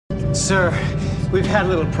Sir, we've had a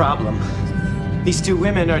little problem. These two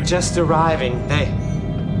women are just arriving. They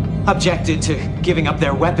objected to giving up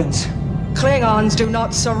their weapons. Klingons do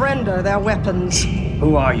not surrender their weapons.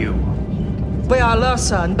 Who are you? We are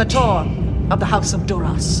Lursa and Bator of the House of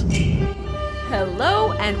Duras.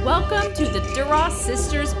 Hello and welcome to the Duras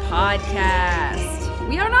Sisters podcast.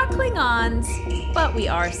 We are not Klingons, but we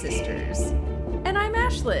are sisters. And I'm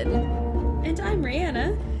Ashlyn. And I'm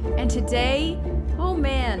Rihanna. And today, oh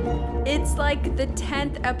man, it's like the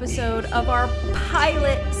 10th episode of our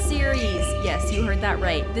pilot series. Yes, you heard that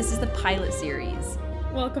right. This is the pilot series.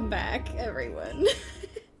 Welcome back, everyone.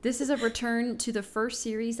 This is a return to the first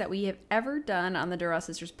series that we have ever done on the Duras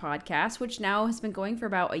Sisters podcast, which now has been going for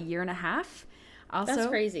about a year and a half. Also, that's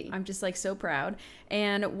crazy. I'm just like so proud.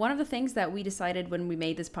 And one of the things that we decided when we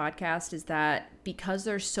made this podcast is that because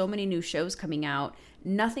there's so many new shows coming out,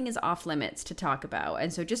 nothing is off limits to talk about.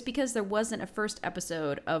 And so just because there wasn't a first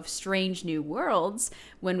episode of Strange New Worlds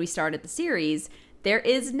when we started the series, there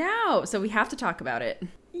is now. So we have to talk about it.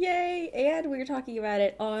 Yay! And we were talking about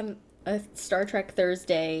it on a Star Trek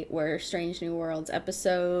Thursday where Strange New Worlds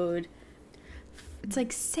episode... It's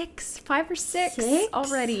like 5 or 6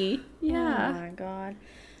 already. Yeah. Oh my god.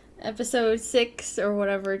 Episode 6 or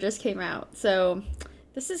whatever just came out. So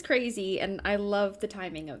this is crazy, and I love the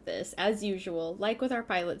timing of this. As usual, like with our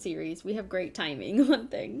pilot series, we have great timing on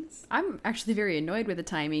things. I'm actually very annoyed with the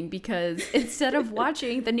timing because instead of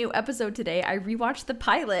watching the new episode today, I rewatched the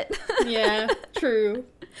pilot. Yeah, true.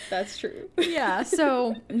 That's true. Yeah,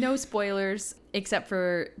 so no spoilers except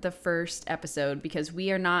for the first episode because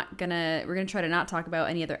we're gonna try to not talk about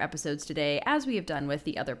any other episodes today as we have done with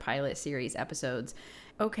the other pilot series episodes.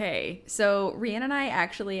 Okay, so Rihanna and I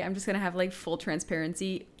I'm just gonna have like full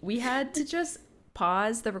transparency. We had to just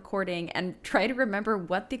pause the recording and try to remember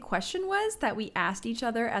what the question was that we asked each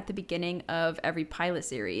other at the beginning of every pilot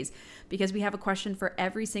series because we have a question for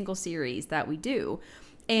every single series that we do.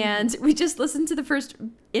 And we just listened to the first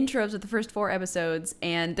intros of the first 4 episodes,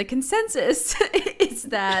 and the consensus is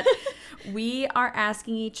that we are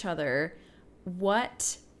asking each other,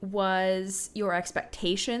 what was your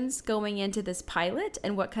expectations going into this pilot,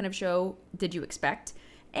 and what kind of show did you expect,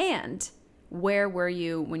 and where were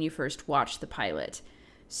you when you first watched the pilot?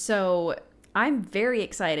 So I'm very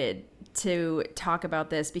excited to talk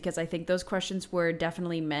about this because I think those questions were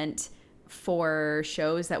definitely meant for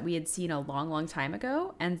shows that we had seen a long, long time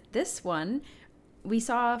ago. And this one we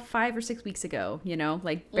saw 5 or 6 weeks ago,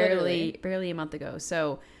 like barely a month ago.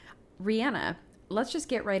 So Rihanna, let's just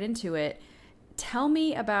get right into it. Tell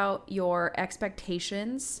me about your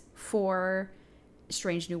expectations for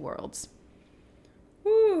Strange New Worlds.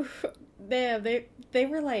 Ooh, they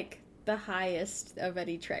were like the highest of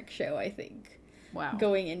any Trek show, I think. Wow.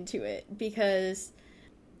 Going into it, because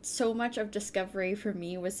so much of Discovery for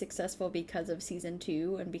me was successful because of season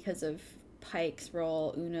 2 and because of Pike's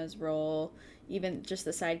role, Una's role, even just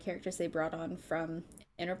the side characters they brought on from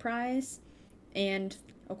Enterprise, and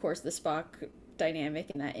of course the Spock dynamic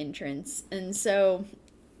in that entrance. And so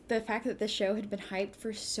the fact that the show had been hyped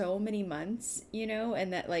for so many months,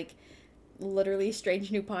 and that like literally Strange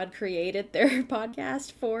New Pod created their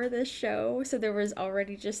podcast for this show, so there was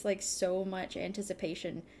already just like so much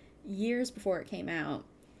anticipation years before it came out.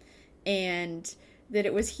 And that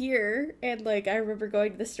it was here, and like I remember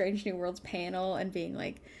going to the Strange New Worlds panel and being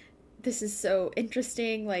like, this is so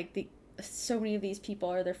interesting, like so many of these people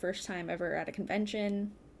are their first time ever at a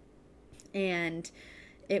convention, and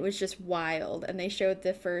it was just wild. And they showed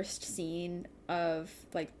the first scene of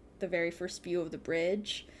like the very first view of the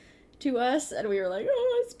bridge to us, and we were like,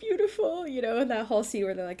 oh, it's beautiful, and that whole scene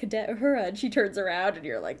where they're like, Cadet Uhura, and she turns around and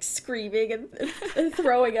you're like screaming and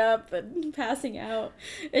throwing up and passing out.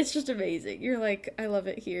 It's just amazing. You're like, I love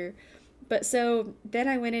it here. But so then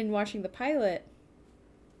I went in watching the pilot,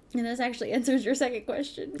 and this actually answers your second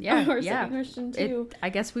question. Yeah, or second question too. I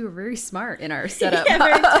guess we were very smart in our setup.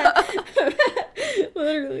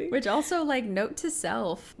 Literally. Which also, like, note to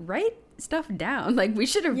self, write stuff down. Like, we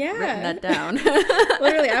should have written that down.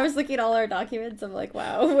 Literally, I was looking at all our documents. I'm like,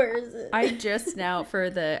 wow, where is it? I just now, for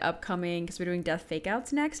the upcoming, because we're doing Death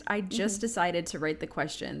Fakeouts next, I just decided to write the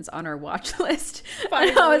questions on our watch list.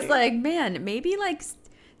 And I was like, man, maybe like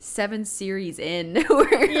 7 series in.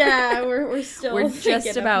 We're still we're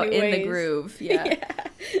just about in ways. The groove. Yeah.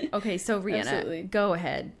 Okay, so Rihanna, Absolutely. Go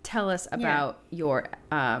ahead. Tell us about your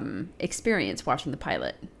experience watching the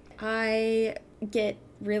pilot. I get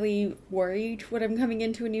really worried when I'm coming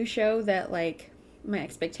into a new show that like my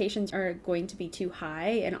expectations are going to be too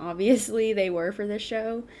high, and obviously they were for this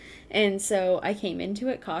show. And so I came into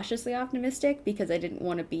it cautiously optimistic because I didn't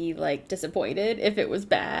want to be like disappointed if it was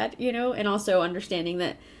bad, and also understanding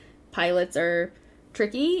that pilots are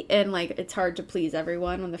tricky and like it's hard to please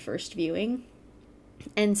everyone on the first viewing.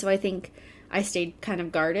 And so I think I stayed kind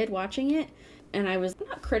of guarded watching it, and I was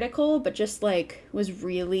not critical, but just like was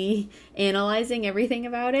really analyzing everything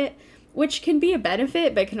about it, which can be a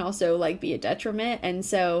benefit but can also like be a detriment. And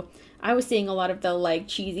so I was seeing a lot of the like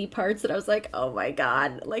cheesy parts that I was like, oh my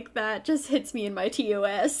god, like that just hits me in my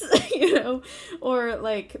TOS, you know, or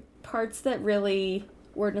like parts that really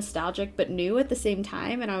were nostalgic but new at the same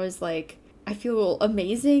time. And I was like, I feel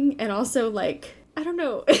amazing, and also like, I don't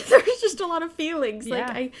know, there's just a lot of feelings. Yeah.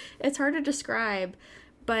 Like it's hard to describe,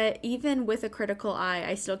 but even with a critical eye,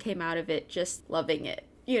 I still came out of it just loving it,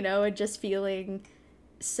 you know, and just feeling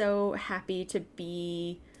so happy to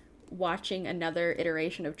be watching another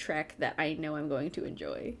iteration of Trek that I know I'm going to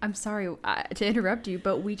enjoy. I'm sorry to interrupt you,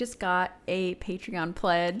 but we just got a Patreon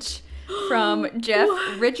pledge from Jeff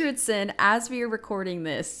Richardson as we are recording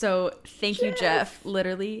this. So thank you, Jeff.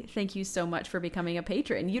 Literally, thank you so much for becoming a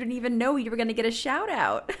patron. You didn't even know you were going to get a shout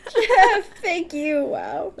out. Jeff, thank you.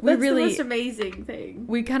 Wow. That's really, the most amazing thing.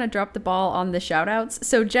 We kind of dropped the ball on the shout outs.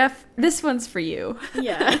 So Jeff, this one's for you.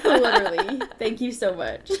 Yeah, literally. Thank you so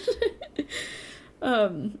much.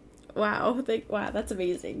 Wow, that's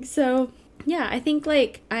amazing. So, yeah, I think,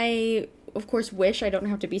 like, I, of course, wish I don't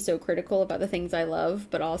have to be so critical about the things I love,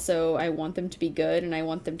 but also I want them to be good, and I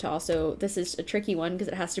want them to also, this is a tricky one, because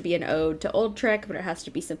it has to be an ode to old Trek, but it has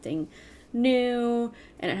to be something new,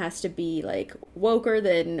 and it has to be, like, woker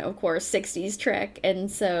than, of course, 60s Trek, and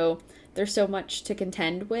so there's so much to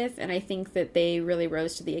contend with, and I think that they really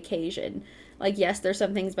rose to the occasion. Like, yes, there's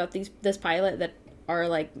some things about this pilot that are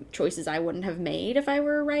like choices I wouldn't have made if I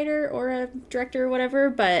were a writer or a director or whatever,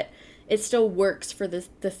 but it still works for the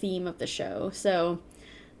theme of the show. So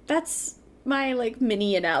that's my like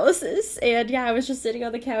mini analysis. And yeah, I was just sitting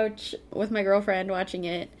on the couch with my girlfriend watching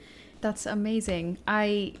it. That's amazing.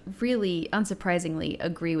 I really, unsurprisingly,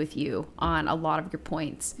 agree with you on a lot of your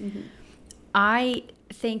points. Mm-hmm. I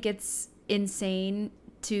think it's insane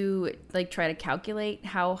to like try to calculate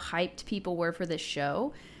how hyped people were for this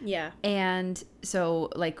show. Yeah. And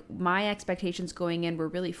so like my expectations going in were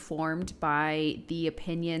really formed by the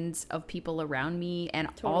opinions of people around me, and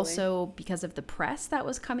also because of the press that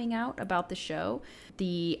was coming out about the show.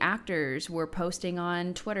 The actors were posting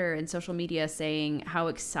on Twitter and social media saying how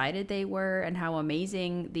excited they were and how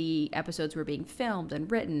amazing the episodes were being filmed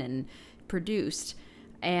and written and produced.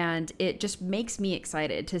 And it just makes me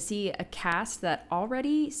excited to see a cast that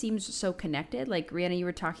already seems so connected. Like, Rhianna, you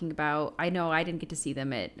were talking about, I know I didn't get to see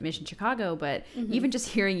them at Mission Chicago, but even just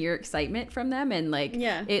hearing your excitement from them, and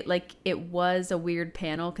it was a weird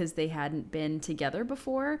panel because they hadn't been together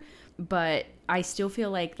before, but I still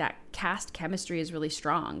feel like that cast chemistry is really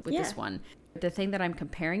strong with this one. The thing that I'm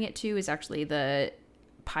comparing it to is actually the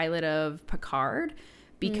pilot of Picard,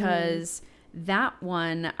 because that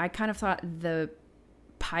one, I kind of thought the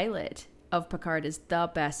pilot of Picard is the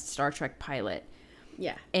best Star Trek pilot.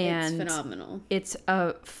 Yeah, and it's phenomenal. It's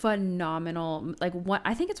a phenomenal, like, one.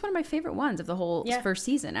 I think it's one of my favorite ones of the whole first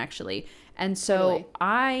season, actually. And so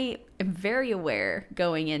I am very aware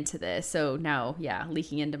going into this. So now,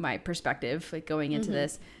 leaking into my perspective, like going into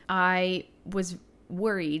this, I was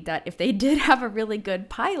worried that if they did have a really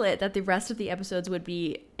good pilot, that the rest of the episodes would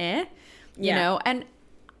be you know. And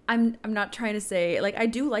I'm not trying to say, like, I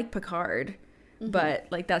do like Picard. But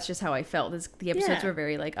like that's just how I felt. The episodes were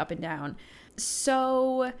very like up and down.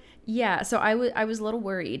 So so I was a little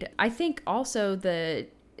worried. I think also the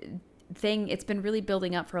thing, it's been really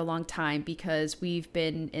building up for a long time because we've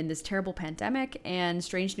been in this terrible pandemic, and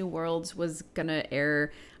Strange New Worlds was gonna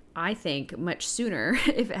air, I think, much sooner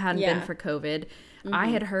if it hadn't been for COVID. I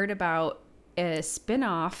had heard about a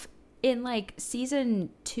spinoff in like season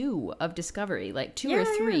 2 of Discovery, like 2 or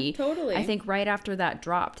 3. Totally. I think right after that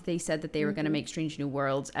dropped, they said that they were going to make Strange New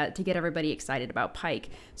Worlds to get everybody excited about Pike.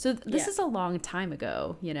 So this is a long time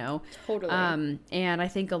ago, you know? Totally. And I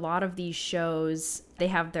think a lot of these shows, they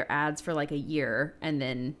have their ads for like a year and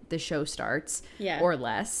then the show starts or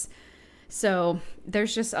less. So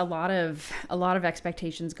there's just a lot of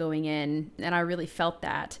expectations going in, and I really felt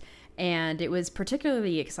that. And it was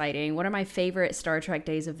particularly exciting. One of my favorite Star Trek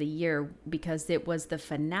days of the year, because it was the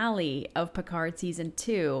finale of Picard season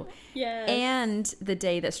 2. Yes. And the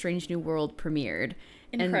day that Strange New World premiered.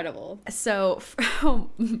 Incredible. And so, oh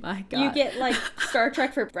my God. You get like Star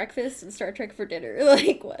Trek for breakfast and Star Trek for dinner.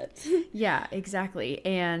 Like, what? Yeah, exactly.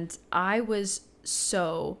 And I was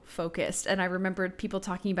so focused, and I remembered people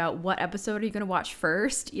talking about what episode are you going to watch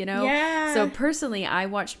first, Yeah. So personally, I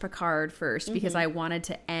watched Picard first because I wanted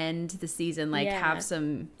to end the season, like have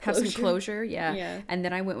some closure. Yeah. And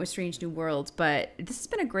then I went with Strange New Worlds. But this has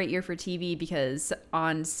been a great year for TV because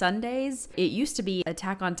on Sundays it used to be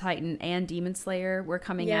Attack on Titan and Demon Slayer were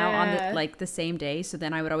coming out on the same day. So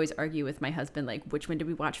then I would always argue with my husband, like, which one did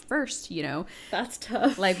we watch first? That's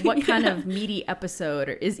tough. Like, what kind of meaty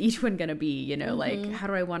episode is each one going to be? Like, how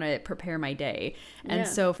do I want to prepare my day? And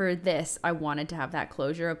so for this, I wanted to have that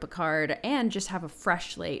closure of Picard and just have a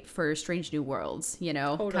fresh slate for Strange New Worlds,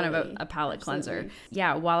 Totally. kind of a palate cleanser.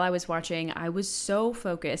 Yeah, while I was watching, I was so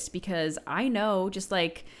focused because I know, just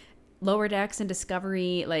like Lower Decks and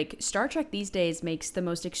Discovery, like Star Trek these days makes the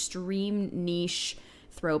most extreme niche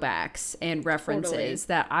throwbacks and references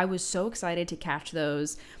that I was so excited to catch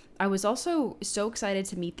those. I was also so excited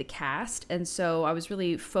to meet the cast, and so I was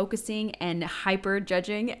really focusing and hyper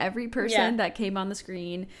judging every person that came on the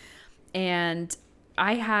screen, and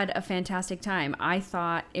I had a fantastic time. I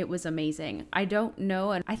thought it was amazing. I don't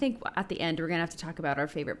know, and I think at the end we're gonna have to talk about our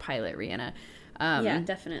favorite pilot, Rihanna. Yeah,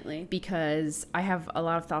 definitely. Because I have a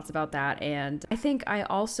lot of thoughts about that, and I think I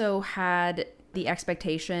also had the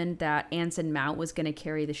expectation that Anson Mount was going to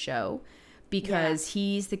carry the show because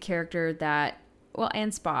he's the character that, well,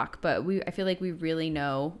 and Spock, but I feel like we really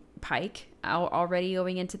know Pike already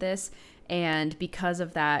going into this. And because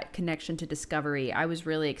of that connection to Discovery, I was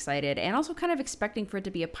really excited and also kind of expecting for it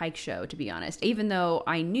to be a Pike show, to be honest, even though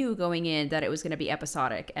I knew going in that it was going to be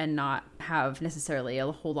episodic and not have necessarily a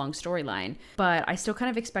whole long storyline. But I still kind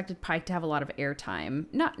of expected Pike to have a lot of airtime,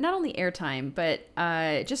 not only airtime, but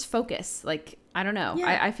just focus. Like, I don't know.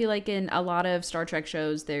 Yeah. I feel like in a lot of Star Trek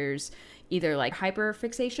shows, there's either hyper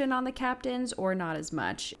fixation on the captains or not as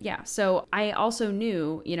much. Yeah. So I also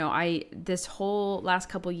knew, this whole last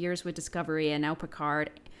couple years with Discovery and now Picard,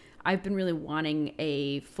 I've been really wanting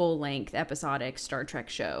a full length episodic Star Trek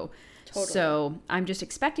show. Totally. So I'm just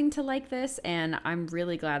expecting to like this, and I'm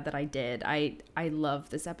really glad that I did. I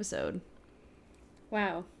love this episode.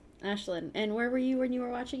 Wow. Ashlyn, and where were you when you were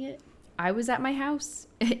watching it? I was at my house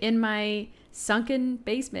in my sunken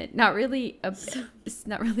basement. Not really a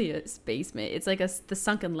basement. It's like the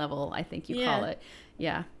sunken level, I think you call it.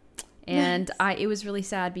 Yeah. And it was really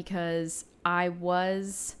sad because I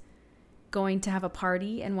was going to have a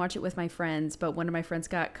party and watch it with my friends, but one of my friends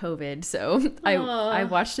got COVID, so I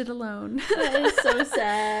watched it alone. That is so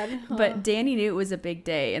sad. But Danny knew it was a big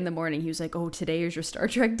day. In the morning, he was like, "Oh, today is your Star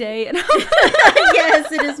Trek day," and yes,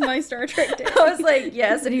 it is my Star Trek day. I was like,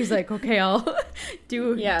 "Yes," and he was like, "Okay, I'll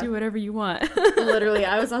do whatever you want." Literally,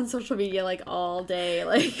 I was on social media all day,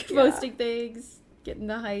 posting things, getting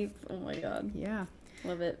the hype. Oh my god. Yeah.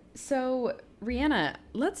 Love it. So, Rihanna,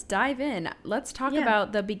 let's dive in. Let's talk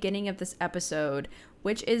about the beginning of this episode,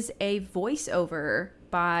 which is a voiceover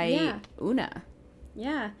by Una.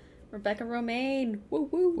 Yeah. Rebecca Romaine. Woo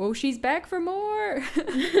woo. Whoa, she's back for more.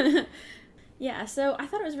 Yeah, so I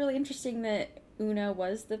thought it was really interesting that Una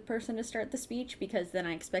was the person to start the speech, because then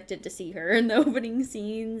I expected to see her in the opening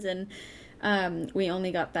scenes, and we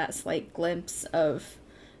only got that slight glimpse of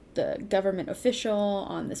the government official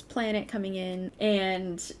on this planet coming in,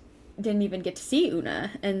 and didn't even get to see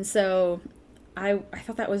Una. And so I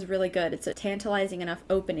thought that was really good. It's a tantalizing enough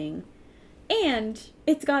opening, and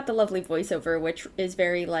it's got the lovely voiceover, which is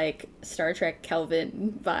very Star Trek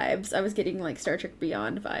Kelvin vibes. I was getting Star Trek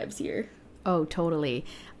Beyond vibes here. Oh, totally.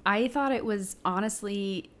 I thought it was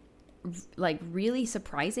honestly really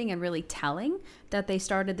surprising and really telling that they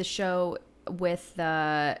started the show with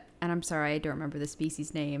and I'm sorry, I don't remember the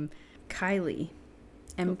species name, Kylie.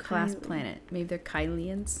 M-class planet. Maybe they're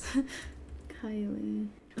Kylians. Kylie.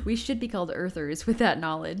 We should be called Earthers with that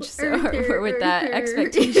knowledge, or with that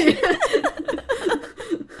expectation.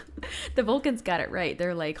 The Vulcans got it right.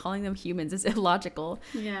 They're calling them humans is illogical.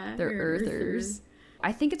 Yeah. They're Earthers.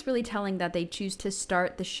 I think it's really telling that they choose to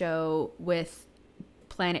start the show with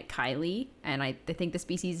planet Kylie, and I think the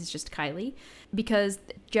species is just Kylie, because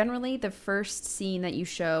generally the first scene that you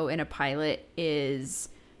show in a pilot is,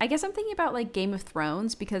 I guess I'm thinking about Game of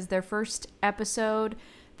Thrones, because their first episode,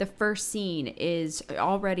 the first scene is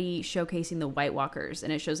already showcasing the White Walkers,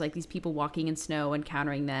 and it shows these people walking in snow,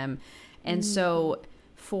 encountering them. And so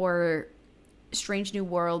for Strange New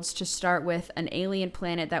Worlds to start with an alien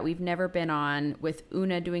planet that we've never been on, with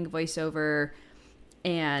Una doing voiceover,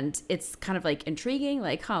 and it's kind of intriguing,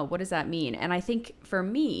 what does that mean? And I think for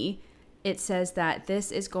me, it says that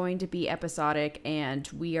this is going to be episodic, and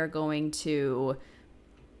we are going to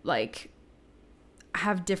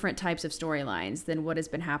have different types of storylines than what has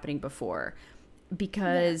been happening before.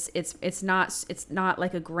 because it's not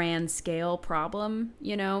like a grand scale problem,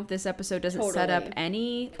 you know. This episode doesn't set up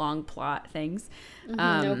any long plot things.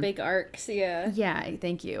 No big arcs. Yeah,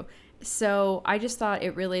 thank you. So I just thought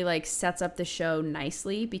it really like sets up the show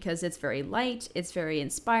nicely because it's very light, it's very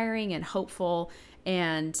inspiring and hopeful,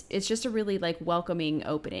 and it's just a really like welcoming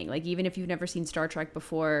opening. Like even if you've never seen Star Trek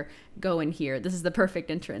before, go in here. This is the perfect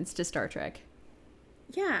entrance to Star Trek.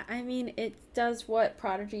 Yeah, I mean, it does what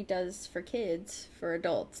Prodigy does for kids, for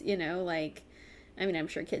adults, you know, like, I mean, I'm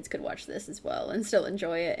sure kids could watch this as well and still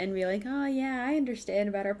enjoy it and be like, oh, yeah, I understand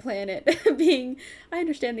about our planet I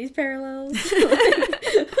understand these parallels.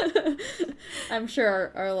 I'm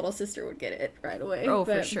sure our little sister would get it right away. Oh,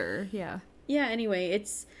 for sure, yeah. Yeah, anyway,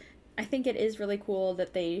 I think it is really cool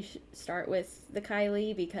that they start with the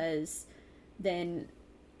Kylie because then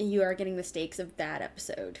you are getting the stakes of that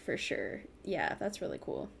episode for sure. Yeah, that's really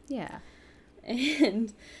cool. Yeah.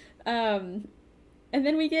 And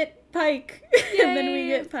then we get Pike. And then we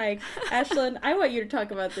get Pike. Ashlyn, I want you to talk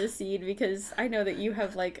about this scene because I know that you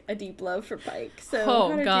have like a deep love for Pike. So how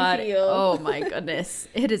did you feel? Oh my goodness.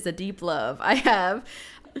 It is a deep love. I have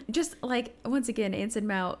just like, once again, Anson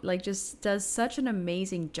Mount like just does such an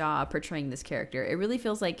amazing job portraying this character. It really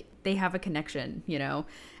feels like they have a connection, you know,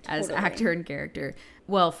 as actor and character.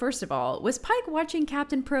 Well, first of all, was Pike watching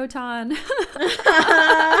Captain Proton?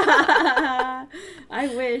 I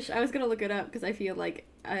wish. I was going to look it up because I feel like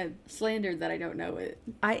I slandered that I don't know it.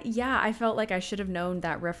 I felt like I should have known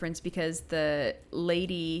that reference because the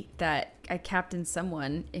lady that Captain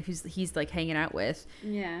someone he's like hanging out with,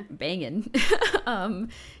 banging,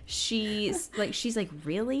 she's like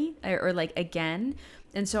really or like again,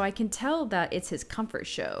 and so I can tell that it's his comfort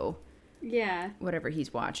show. Yeah. Whatever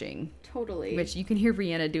he's watching. Totally. Which you can hear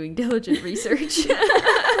Brianna doing diligent research.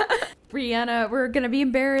 Brianna, we're going to be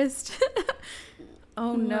embarrassed.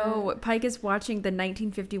 Oh no. Pike is watching the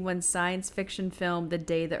 1951 science fiction film The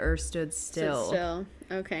Day the Earth Stood Still.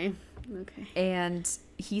 Okay. And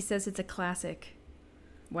he says it's a classic.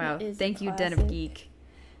 Wow. Thank you, Den classic. of Geek.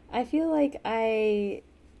 I feel like I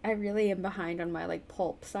really am behind on my like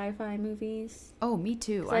pulp sci-fi movies. Oh, me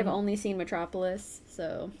too. I've only seen Metropolis,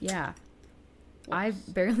 so yeah.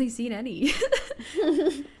 I've barely seen any.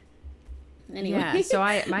 Anyway. Yeah, so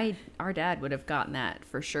our dad would have gotten that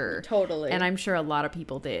for sure. Totally. And I'm sure a lot of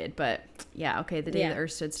people did, but yeah, okay, The Day the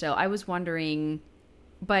Earth Stood Still. I was wondering,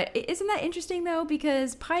 but isn't that interesting though?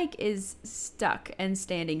 Because Pike is stuck and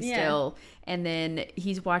standing still, and then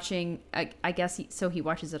he's watching, I guess, he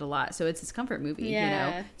watches it a lot, so it's his comfort movie, you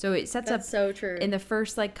know? So it sets up so true. In the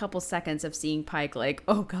first like couple seconds of seeing Pike, like,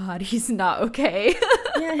 oh God, he's not okay.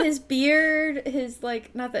 Yeah, his beard, his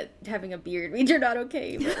like, not that having a beard means you're not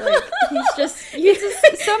okay, but like, he's just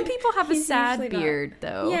some people have a sad beard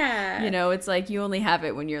though. Yeah. You know, it's like you only have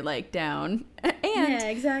it when you're like down. And yeah,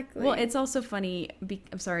 exactly. Well, it's also funny.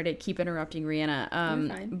 I'm sorry to keep interrupting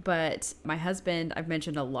Rihanna. But my husband, I've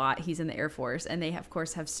mentioned a lot, he's in the Air Force, and they of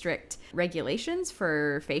course have strict regulations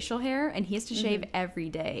for facial hair, and he has to shave every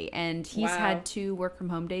day. And he's had 2 work from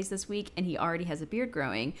home days this week, and he already has a beard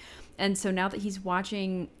growing. And so now that he's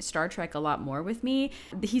watching Star Trek a lot more with me,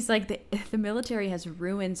 he's like, the military has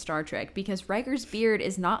ruined Star Trek because Riker's beard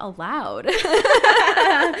is not allowed.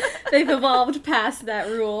 They've evolved past that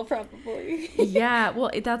rule, probably. Yeah, well,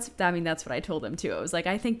 that's what I told him too. I was like,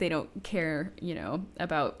 I think they don't care, you know,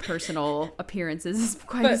 about personal appearances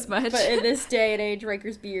quite as much. But in this day and age,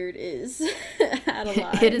 Riker's beard is out of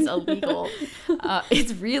line. It is illegal.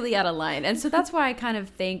 It's really out of line. And so that's why I kind of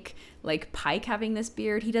think, like, Pike having this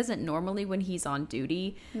beard, he doesn't normally when he's on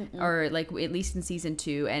duty, or like at least in season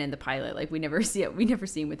 2 and in the pilot, like we never see him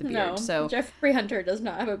with a beard. No, so Jeffrey Hunter does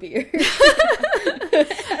not have a beard.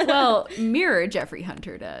 Well, Mirror Jeffrey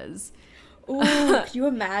Hunter does. Ooh, could you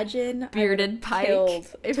imagine bearded Pike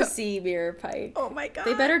to see Mirror Pike? Oh my God,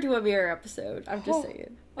 they better do a Mirror episode. I'm just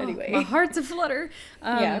saying. Anyway, my heart's aflutter.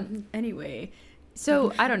 Anyway.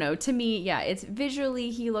 So, I don't know. To me, yeah, it's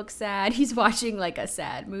visually, he looks sad. He's watching, like, a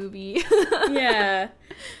sad movie. Yeah.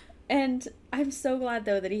 And I'm so glad,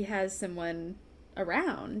 though, that he has someone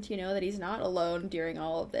around, you know, that he's not alone during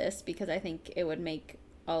all of this, because I think it would make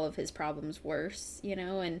all of his problems worse, you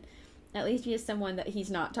know, and at least he has someone that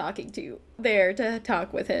he's not talking to there to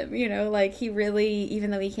talk with him, you know, like, he really,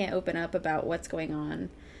 even though he can't open up about what's going on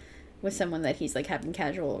with someone that he's, like, having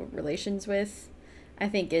casual relations with, I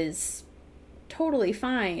think is totally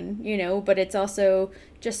fine, you know, but it's also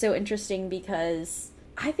just so interesting because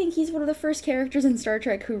I think he's one of the first characters in Star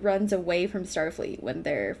Trek who runs away from Starfleet when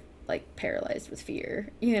they're like paralyzed with fear,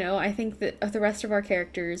 you know. I think that the rest of our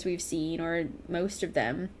characters we've seen, or most of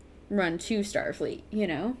them, run to Starfleet, you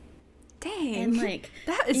know. Dang, and like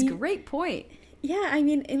that is a great point. Yeah, I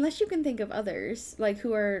mean, unless you can think of others, like,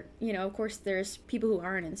 who are, you know, of course there's people who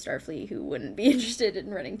aren't in Starfleet who wouldn't be interested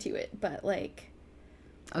in running to it, but, like...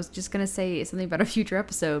 I was just going to say something about a future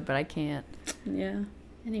episode, but I can't. Yeah.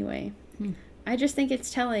 Anyway. I just think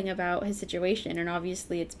it's telling about his situation, and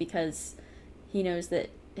obviously it's because he knows that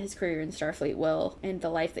his career in Starfleet will end the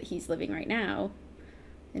life that he's living right now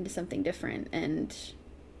into something different, and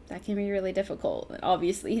that can be really difficult.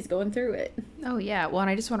 Obviously, he's going through it. Oh, yeah. Well, and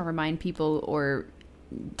I just want to remind people or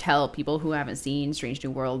tell people who haven't seen Strange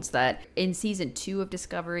New Worlds that in season 2 of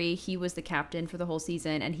Discovery, he was the captain for the whole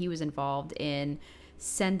season, and he was involved in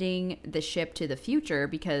sending the ship to the future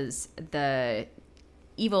because the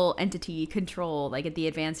evil entity Control, like the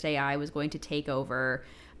advanced AI, was going to take over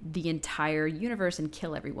the entire universe and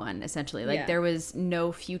kill everyone, essentially. Like, there was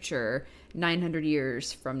no future 900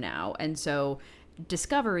 years from now. And so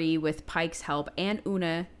Discovery, with Pike's help, and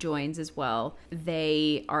Una joins as well,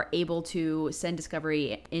 they are able to send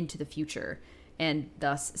Discovery into the future and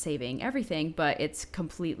thus saving everything, but it's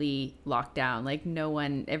completely locked down. Like,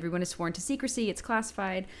 everyone is sworn to secrecy, it's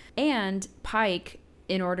classified. And Pike,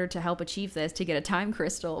 in order to help achieve this, to get a time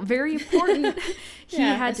crystal, very important,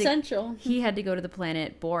 essential. He had to go to the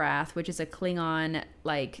planet Borath, which is a Klingon,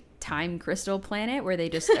 like, time crystal planet where they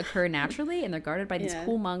just occur naturally, and they're guarded by these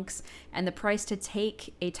cool monks. And the price to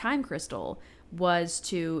take a time crystal was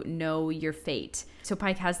to know your fate. So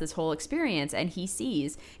Pike has this whole experience, and he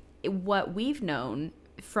sees what we've known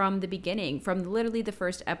from the beginning, from literally the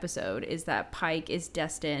first episode, is that Pike is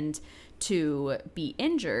destined to be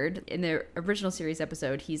injured. In the original series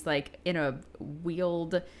episode, he's like in a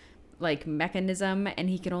wheeled like mechanism, and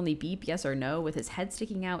he can only beep yes or no with his head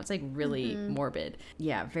sticking out. It's like really morbid.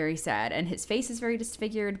 Yeah, very sad. And his face is very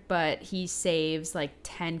disfigured, but he saves like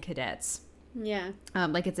 10 cadets. Yeah.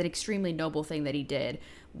 Like, it's an extremely noble thing that he did,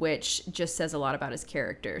 which just says a lot about his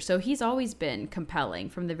character. So he's always been compelling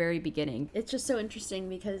from the very beginning. It's just so interesting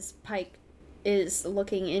because Pike is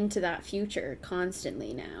looking into that future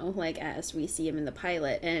constantly now, like, as we see him in the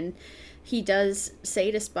pilot, and he does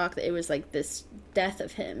say to Spock that it was like this death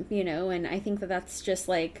of him, you know, and I think that that's just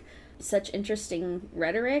like such interesting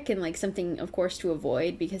rhetoric, and like something, of course, to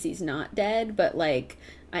avoid because he's not dead, but like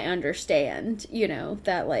I understand, you know,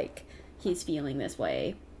 that like he's feeling this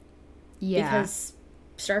way because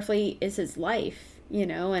Starfleet is his life, you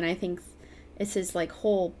know, and I think it's his like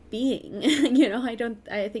whole being. You know,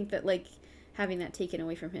 I think that like having that taken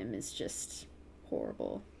away from him is just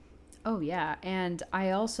horrible. Oh, yeah. And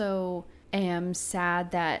I also am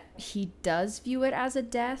sad that he does view it as a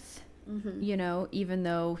death, you know, even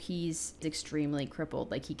though he's extremely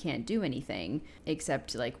crippled. Like, he can't do anything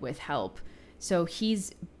except, like, with help. So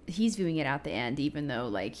he's viewing it at the end, even though,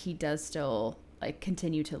 like, he does still, like,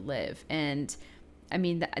 continue to live. And I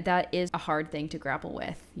mean, that is a hard thing to grapple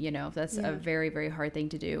with, you know, that's a very, very hard thing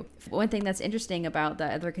to do. One thing that's interesting about the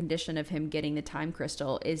other condition of him getting the time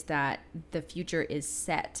crystal is that the future is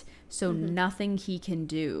set. So nothing he can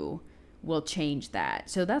do will change that.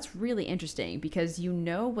 So that's really interesting because you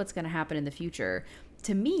know what's going to happen in the future.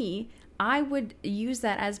 To me, I would use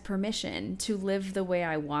that as permission to live the way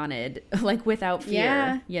I wanted, like without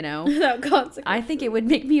fear, you know? Without consequences. I think it would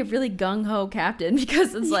make me a really gung-ho captain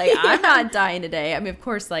because it's like, I'm not dying today. I mean, of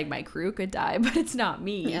course, like my crew could die, but it's not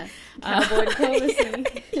me. Yeah. Cowboy diplomacy.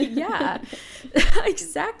 Yeah,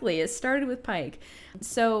 exactly. It started with Pike.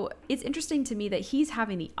 So it's interesting to me that he's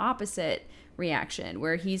having the opposite reaction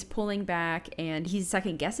where he's pulling back and he's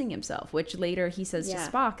second guessing himself, which later he says to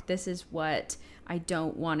Spock, this is what I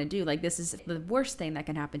don't want to do. Like, this is the worst thing that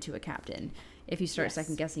can happen to a captain if you start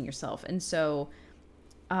second guessing yourself. And so,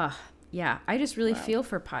 yeah, I just really feel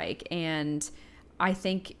for Pike, and I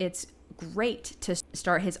think it's great to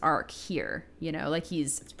start his arc here, you know, like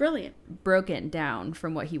it's brilliant, broken down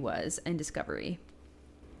from what he was in Discovery.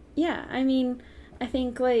 Yeah, I mean, I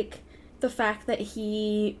think like the fact that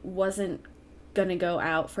he wasn't gonna go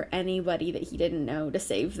out for anybody that he didn't know to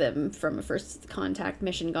save them from a first contact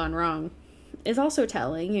mission gone wrong is also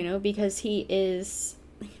telling, you know, because he is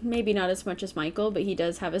maybe not as much as Michael, but he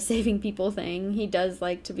does have a saving people thing. He does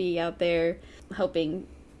like to be out there helping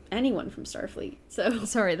anyone from Starfleet. So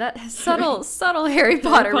sorry, that subtle Harry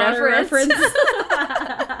Potter reference.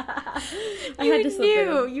 I had to slip it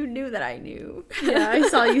in. You knew that I knew. Yeah, I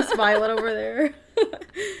saw you smiling over there.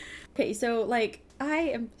 Okay, so like I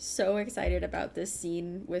am so excited about this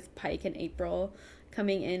scene with Pike and April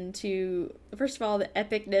coming into, first of all, the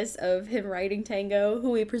epicness of him riding Tango,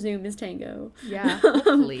 who we presume is Tango. Yeah,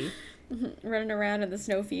 hopefully. Running around in the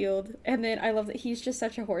snowfield. And then I love that he's just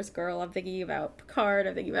such a horse girl. I'm thinking about Picard,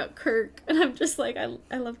 I'm thinking about Kirk, and I'm just like,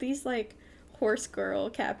 I love these like horse girl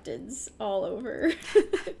captains all over.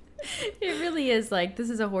 It really is like, this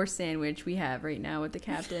is a horse sandwich we have right now with the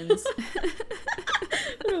captains.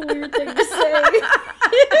 What a weird thing to say.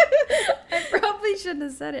 I probably shouldn't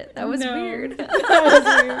have said it. That was weird. That was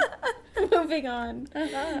weird. Moving on.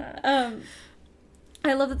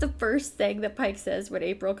 I love that the first thing that Pike says when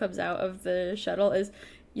April comes out of the shuttle is,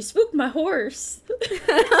 "You spooked my horse."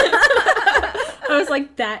 I was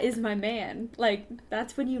like, that is my man. Like,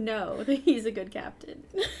 that's when you know that he's a good captain.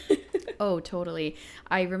 Oh, totally.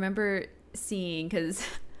 I remember seeing, because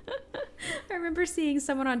I remember seeing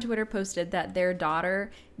someone on Twitter posted that their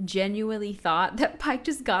daughter genuinely thought that Pike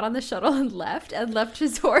just got on the shuttle and left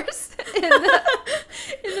his horse in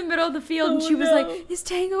the middle of the field. And she was like, "Is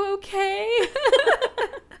Tango okay?"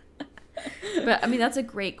 But I mean, that's a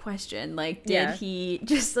great question. Like, did he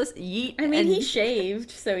just yeet? I mean, he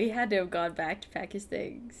shaved, so he had to have gone back to pack his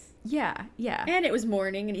things. Yeah. And it was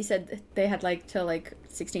morning, and he said they had till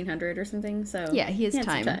 1600 or something. So yeah, he has had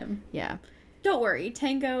some time. Yeah. Don't worry,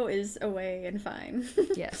 Tango is away and fine.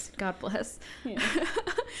 Yes, God bless. Yeah.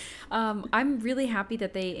 I'm really happy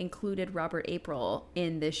that they included Robert April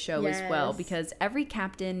in this show as well, because every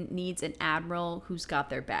captain needs an admiral who's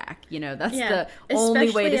got their back. You know, that's the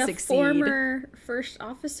only way to succeed. Former first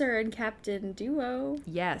officer and captain duo.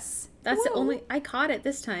 Yes. That's the only... I caught it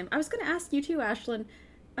this time. I was going to ask you too, Ashlyn.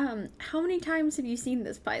 How many times have you seen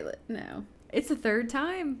this pilot now? It's the third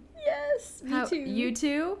time. Yes, me too. You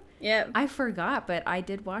too? Yeah. I forgot, but I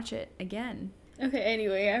did watch it again. Okay,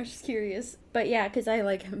 anyway, I was just curious. But yeah, because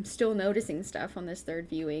I'm still noticing stuff on this third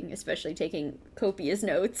viewing, especially taking copious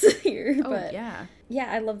notes here. Oh, but yeah.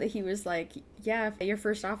 Yeah, I love that he was like, yeah, if your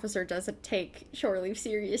first officer doesn't take shore leave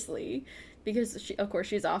seriously, because of course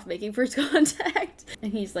she's off making first contact.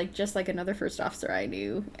 And he's like, just like another first officer I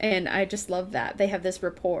knew. And I just love that. They have this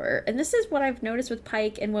rapport. And this is what I've noticed with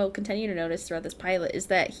Pike, and will continue to notice throughout this pilot, is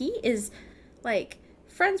that he is like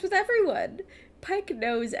friends with everyone. Pike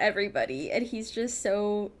knows everybody, and he's just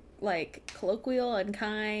so like colloquial and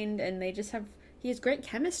kind, and he has great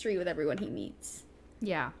chemistry with everyone he meets.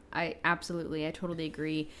 Yeah, I totally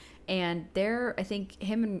agree. And I think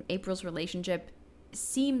him and April's relationship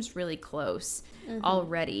seems really close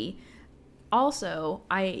already. Also,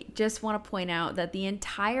 I just want to point out that the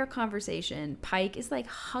entire conversation, Pike is like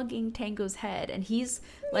hugging Tango's head, and he's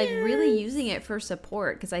like really using it for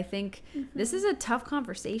support, because I think this is a tough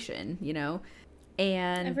conversation, you know?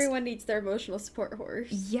 And everyone needs their emotional support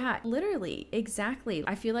horse. Yeah, literally. Exactly.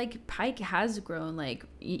 I feel like Pike has grown like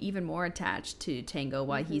even more attached to Tango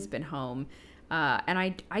while he's been home. And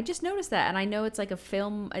I just noticed that. And I know it's like a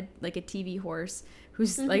TV horse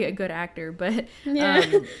who's like a good actor, but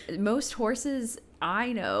most horses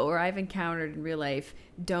I know or I've encountered in real life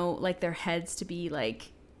don't like their heads to be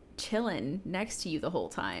like chilling next to you the whole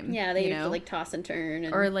time. Yeah, they usually like toss and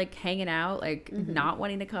turn or like hanging out, like not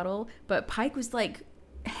wanting to cuddle. But Pike was like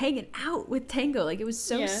hanging out with Tango, like it was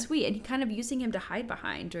so sweet, and he kind of using him to hide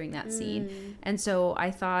behind during that scene. And so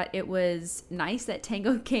I thought it was nice that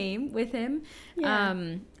Tango came with him,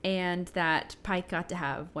 and that Pike got to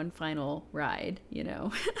have one final ride, you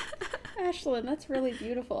know. Ashlyn, that's really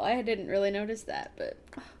beautiful. I didn't really notice that, but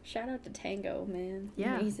shout out to Tango, man.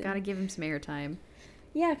 Yeah, amazing. Gotta give him some airtime.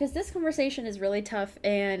 Yeah, because this conversation is really tough,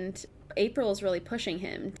 and April is really pushing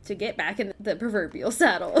him to get back in the proverbial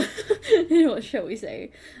saddle, shall we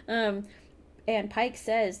say. And Pike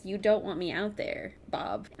says, "You don't want me out there,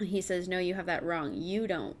 Bob." And he says, "No, you have that wrong. You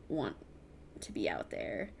don't want to be out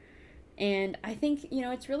there." And I think,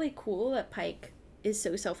 it's really cool that Pike is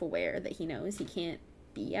so self-aware that he knows he can't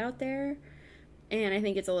be out there. And I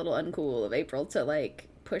think it's a little uncool of April to, like,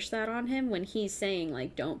 push that on him when he's saying,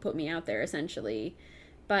 like, don't put me out there, essentially.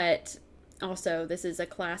 But also, this is a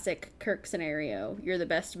classic Kirk scenario. You're the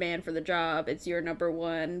best man for the job. It's your number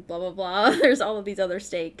one, blah, blah, blah. There's all of these other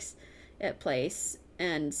stakes at place.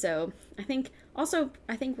 And so I think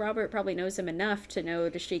Robert probably knows him enough to know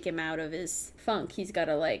to shake him out of his funk. He's got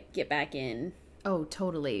to, like, get back in. Oh,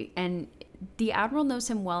 totally. And the Admiral knows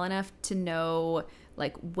him well enough to know,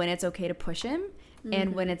 like, when it's okay to push him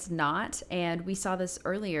and when it's not. And we saw this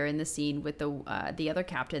earlier in the scene with the other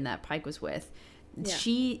captain that Pike was with. Yeah.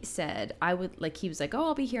 She said, he was like, "Oh,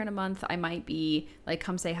 I'll be here in a month. I might be, like,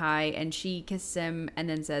 come say hi." And she kisses him and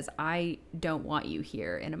then says, "I don't want you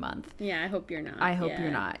here in a month." Yeah, I hope you're not. I hope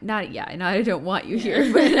you're not. I don't want you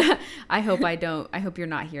here, but I hope you're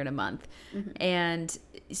not here in a month. And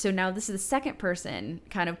so now this is the second person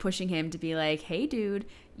kind of pushing him to be like, "Hey, dude,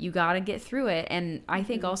 you got to get through it." And I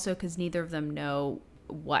think also because neither of them know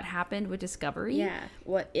what happened with Discovery. Yeah,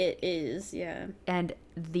 what it is, yeah. And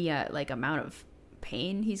the, amount of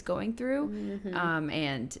pain he's going through,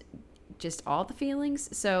 and just all the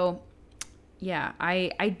feelings. So Yeah,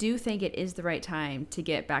 I do think it is the right time to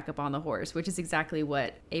get back up on the horse, which is exactly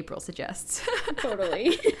what April suggests.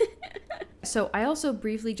 Totally. So I also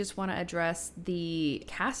briefly just want to address the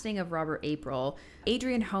casting of Robert April.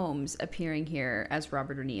 Adrian Holmes appearing here as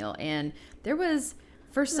Robert O'Neill. And there was,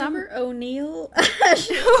 for some... Robert O'Neill? Who's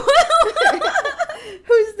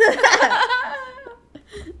that?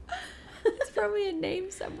 It's probably a name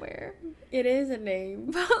somewhere. It is a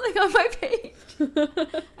name. Like on my page.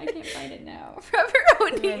 I can't find it now. Robert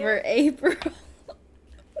O'Neill. Robert April.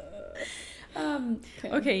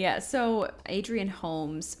 Okay, yeah. So Adrian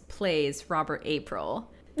Holmes plays Robert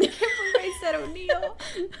April. I can't believe I said O'Neill.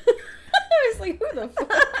 I was like, who the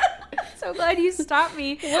fuck? So glad you stopped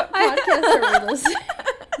me. What podcast are we listening?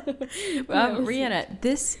 Rihanna,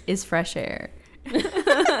 this is Fresh Air.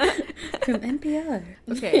 From NPR.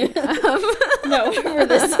 Okay. No, for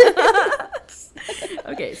this.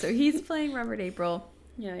 Okay, so he's playing Robert April.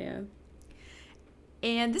 Yeah.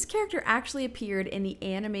 And this character actually appeared in the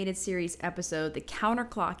animated series episode, The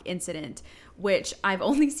Counterclock Incident, which I've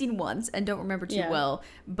only seen once and don't remember too well,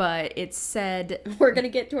 but it said... We're going to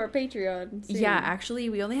get to our Patreon soon. Yeah, actually,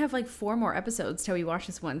 we only have like 4 more episodes till we watch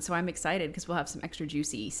this one, so I'm excited because we'll have some extra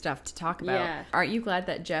juicy stuff to talk about. Yeah. Aren't you glad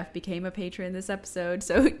that Jeff became a patron this episode?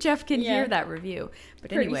 So Jeff can hear that review. But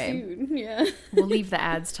pretty anyway, soon. Yeah. We'll leave the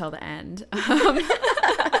ads till the end.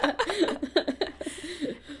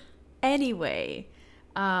 Anyway...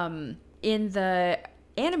 in the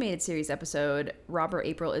animated series episode, Robert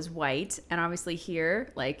April is white, and obviously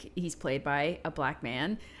here, like, he's played by a black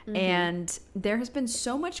man, and there has been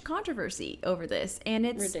so much controversy over this, and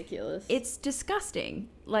it's ridiculous. It's disgusting.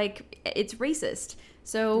 Like, it's racist.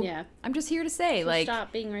 So I'm just here to say, like,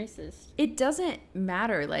 stop being racist. It doesn't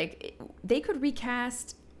matter. Like, they could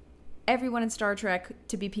recast everyone in Star Trek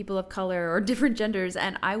to be people of color or different genders,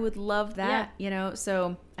 and I would love that, you know.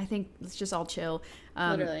 So I think let's just all chill.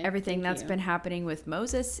 Literally. Everything that's been happening with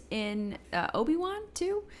Moses in Obi-Wan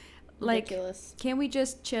too. Like, ridiculous. Can we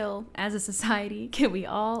just chill as a society? Can we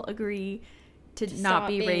all agree to not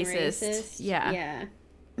be racist? Yeah.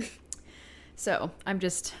 So I'm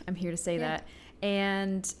here to say that.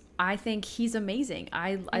 And I think he's amazing.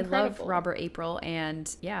 I love Robert April,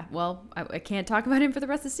 and I can't talk about him for the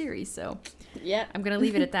rest of the series, so I'm gonna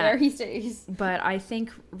leave it at that. There he stays. But I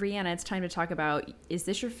think, Rihanna, it's time to talk about, is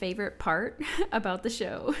this your favorite part about the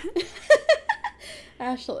show?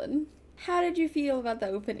 Ashlyn, how did you feel about the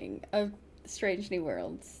opening of Strange New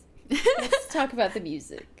Worlds? Let's talk about the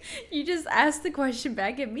music. You just asked the question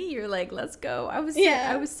back at me. You're like, let's go. I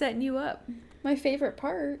was setting you up. My favorite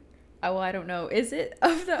part. Oh, well, I don't know. Is it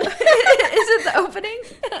the opening?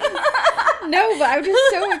 No, but I'm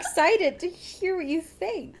just so excited to hear what you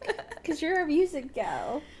think, because you're a music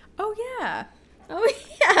gal. Oh yeah.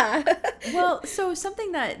 Well, so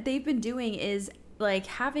something that they've been doing is like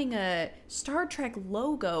having a Star Trek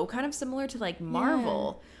logo, kind of similar to like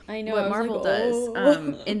Marvel. Yeah, I know what Marvel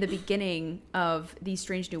does in the beginning of these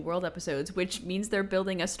Strange New World episodes, which means they're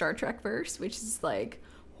building a Star Trek verse, which is like,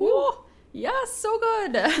 whoa. Yes, so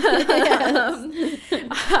good.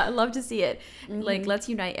 I love to see it. Like, let's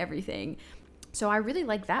unite everything. So I really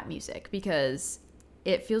like that music because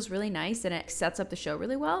it feels really nice and it sets up the show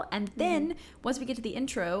really well. And then once we get to the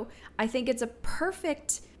intro, I think it's a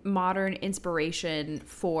perfect modern inspiration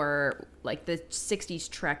for like the 60s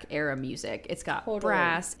Trek era music. It's got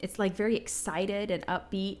brass. It's like very excited and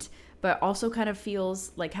upbeat, but also kind of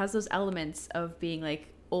feels like has those elements of being like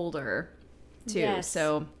older too. Yes.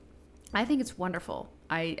 So I think it's wonderful.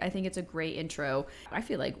 I think it's a great intro. I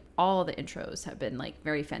feel like all the intros have been like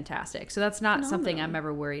very fantastic. So that's not something I'm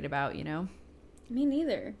ever worried about, you know? Me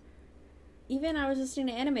neither. Even I was listening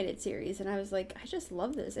to animated series and I was like, I just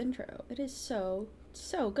love this intro. It is so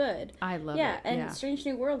good. I love it. Yeah, and Strange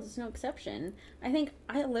New Worlds is no exception. I think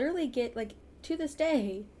I literally get like, to this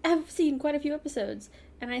day, I've seen quite a few episodes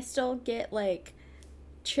and I still get like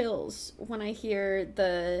chills when I hear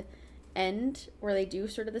the end where they do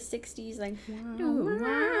sort of the 60s like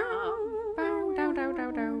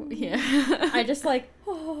I just like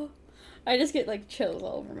I just get like chills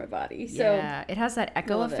all over my body. So yeah, it has that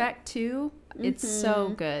echo effect too. It's so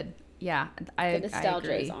good. Yeah, the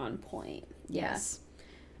nostalgia is on point. Yes.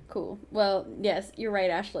 Cool. Well, yes, you're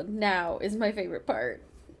right, Ashlyn. Now is my favorite part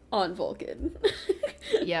on Vulcan.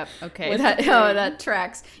 Yep. Okay. That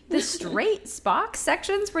tracks. The straight Spock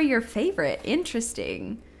sections were your favorite.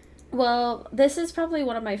 Interesting. Well, this is probably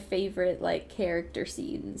one of my favorite, like, character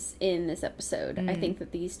scenes in this episode. I think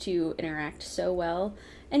that these two interact so well.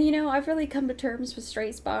 And I've really come to terms with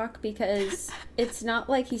straight Spock because it's not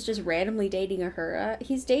like he's just randomly dating Uhura.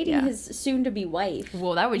 He's dating his soon-to-be wife.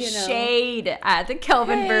 Well, that was shade at the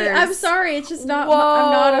Kelvin verse. Hey, I'm sorry. It's just not. Whoa.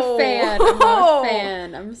 I'm not a fan. I'm not a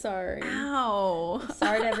fan. I'm sorry. Ow.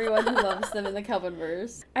 Sorry to everyone who loves them in the Kelvin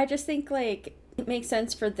verse. I just think like it makes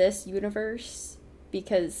sense for this universe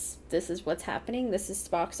because this is what's happening. This is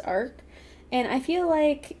Spock's arc. And I feel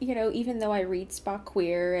like, even though I read Spock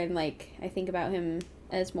queer and like I think about him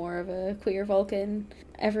as more of a queer Vulcan,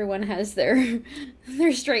 everyone has their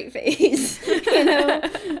straight face.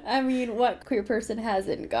 I mean, what queer person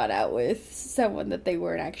hasn't got out with someone that they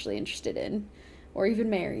weren't actually interested in, or even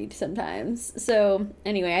married sometimes? So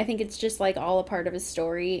anyway, I think it's just like all a part of his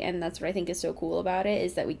story, and that's what I think is so cool about it,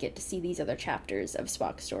 is that we get to see these other chapters of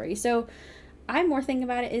Spock's story. So I'm more thinking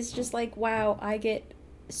about it is just like, wow, I get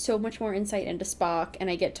so much more insight into Spock, and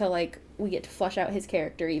we get to flesh out his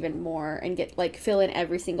character even more and get fill in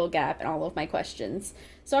every single gap in all of my questions.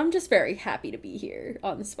 So I'm just very happy to be here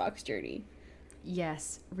on Spock's journey.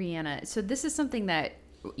 Yes, Rihanna. So this is something that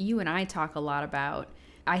you and I talk a lot about.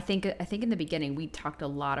 I think in the beginning we talked a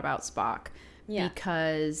lot about Spock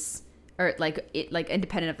because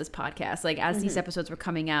independent of this podcast, as these episodes were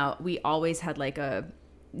coming out, we always had a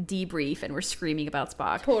debrief and we're screaming about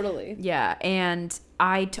Spock. Totally. Yeah, and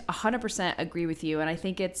I 100% agree with you, and I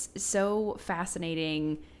think it's so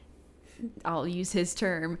fascinating, I'll use his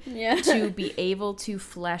term, to be able to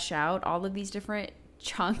flesh out all of these different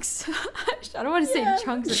chunks. I don't want to say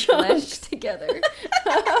chunks of flesh together.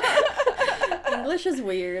 English is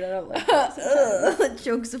weird. I don't like that.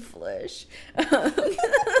 Chunks of flesh.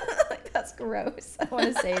 That's gross. I don't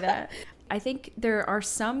want to say that. I think there are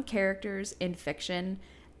some characters in fiction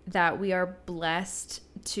that we are blessed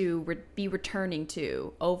to be returning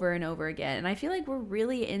to over and over again. And I feel like we're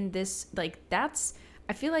really in this, I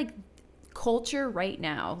feel like culture right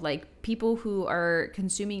now, people who are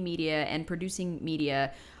consuming media and producing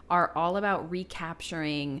media are all about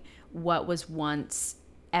recapturing what was once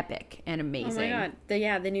epic and amazing. Oh my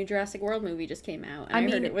god. The new Jurassic World movie just came out. And I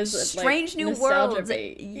mean, heard it was Strange New Worlds.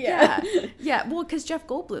 Yeah. Yeah. Well, because Jeff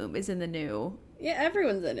Goldblum is in the new. Yeah,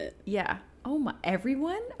 everyone's in it. Yeah. Oh my,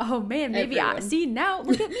 everyone? Oh man, maybe I see now.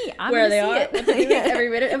 Look at me. I'm where they are. It. What they do every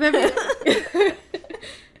minute of everything.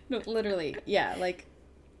 No, literally. Yeah.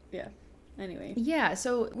 Yeah. Anyway. Yeah.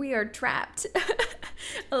 So we are trapped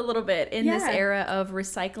a little bit in this era of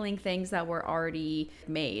recycling things that were already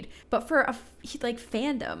made. But for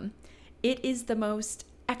fandom, it is the most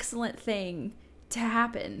excellent thing to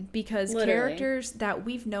happen because characters that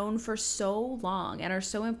we've known for so long and are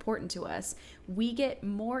so important to us, we get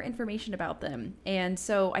more information about them. And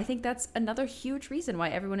so I think that's another huge reason why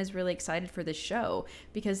everyone is really excited for this show,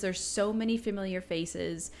 because there's so many familiar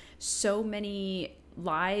faces, so many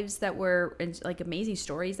lives that were amazing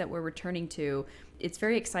stories that we're returning to. It's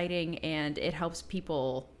very exciting, and it helps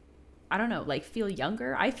people, I don't know, feel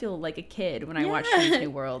younger. I feel like a kid when I watch Strange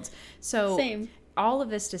New Worlds. So same. All of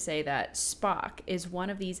this to say that Spock is one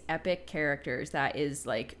of these epic characters that is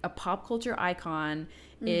a pop culture icon,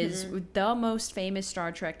 is the most famous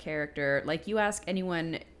Star Trek character. You ask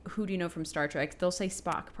anyone, who do you know from Star Trek? They'll say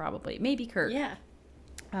Spock, probably. Maybe Kirk. Yeah.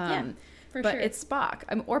 But it's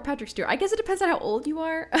Spock. Or Patrick Stewart. I guess it depends on how old you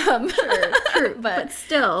are. True. But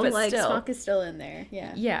still, still. Spock is still in there.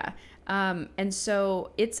 Yeah. Yeah. And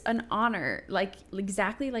so it's an honor,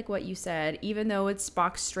 exactly like what you said, even though it's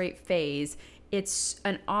Spock's straight phase, it's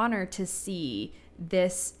an honor to see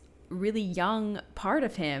this really young part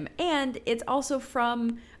of him. And it's also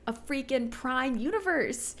from a freaking Prime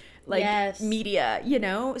universe, media,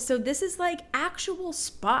 So this is actual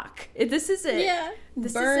Spock. This isn't. Yeah.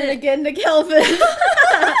 This burn isn't, again to Kelvin.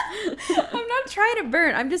 I'm not trying to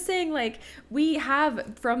burn. I'm just saying, we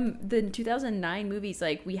have from the 2009 movies,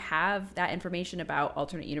 we have that information about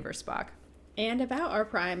alternate universe Spock. And about our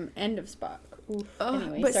Prime end of Spock.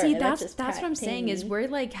 Anyway, but sorry, see, that's what I'm saying is we're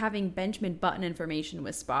having Benjamin Button information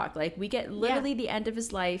with Spock. We get literally the end of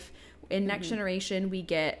his life. In Next Generation, we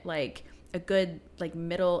get a good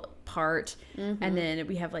middle part, and then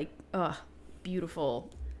we have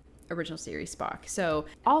beautiful original series Spock. So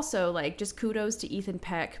also just kudos to Ethan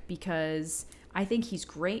Peck, because I think he's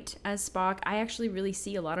great as Spock. I actually really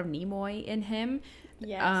see a lot of Nimoy in him.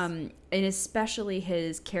 Yes. And especially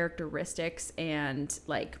his characteristics and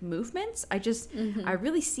movements. I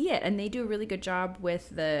really see it, and they do a really good job with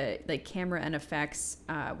the camera and effects,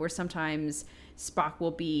 where sometimes Spock will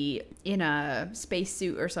be in a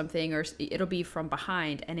spacesuit or something, or it'll be from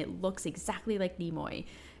behind, and it looks exactly like Nimoy.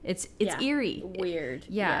 It's eerie, weird.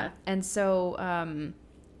 Yeah. And so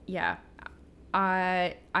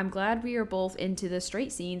I'm glad we are both into the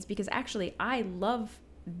straight scenes, because actually I love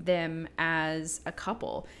them as a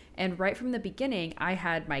couple. And right from the beginning, I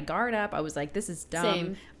had my guard up. I was like, this is dumb.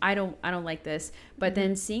 Same. I don't like this. But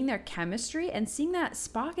then seeing their chemistry and seeing that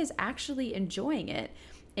Spock is actually enjoying it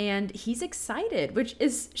and he's excited, which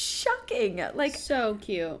is shocking. Like, so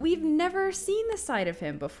cute. We've never seen this side of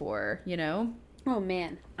him before, you know? Oh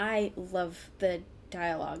man, I love the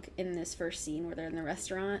dialogue in this first scene where they're in the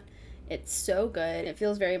restaurant. It's so good. It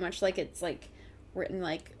feels very much like it's like written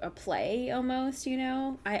like a play almost, you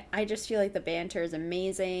know? I just feel like the banter is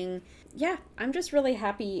amazing. Yeah, I'm just really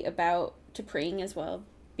happy about T'Pring as well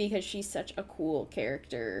because she's such a cool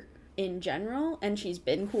character in general, and she's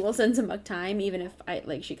been cool since Amok Time, even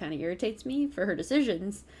if she kind of irritates me for her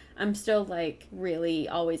decisions. I'm still like really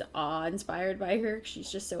always awe-inspired by her.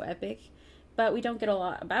 She's just so epic. But we don't get a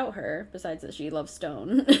lot about her besides that she loves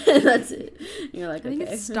stone. That's it. You're like, I think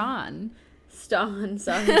okay. it's Ston. Ston,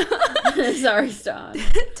 sorry. Sorry, Ston.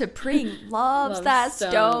 T'Pring loves that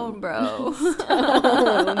stone, bro.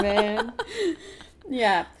 Oh, man.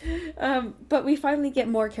 Yeah. But we finally get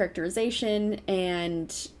more characterization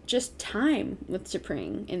and just time with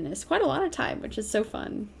T'Pring in this. Quite a lot of time, which is so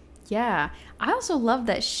fun. Yeah. I also love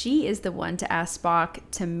that she is the one to ask Spock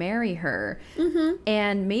to marry her. Mm-hmm.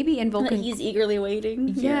 And maybe in Vulcan... He's eagerly waiting.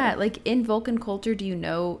 Yeah, like in Vulcan culture, do you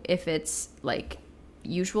know if it's like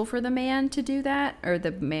usual for the man to do that or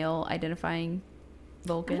the male identifying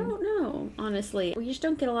Vulcan? I don't know, honestly. We just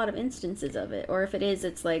don't get a lot of instances of it. Or if it is,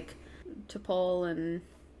 it's like T'Pol and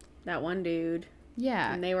that one dude.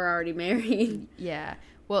 Yeah. And they were already married. Yeah.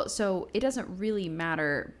 Well, so it doesn't really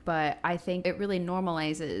matter, but I think it really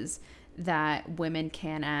normalizes that women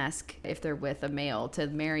can ask if they're with a male to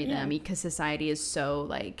marry them because society is so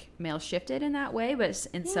like male shifted in that way. But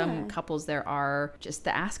in some couples, there are just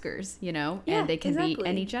the askers, you know, and they can be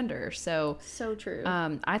any gender. So true.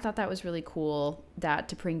 I thought that was really cool that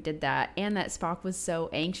T'Pring did that, and that Spock was so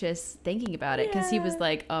anxious thinking about it because he was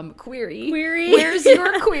like, query, where's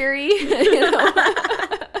your query? You know?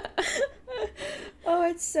 Oh,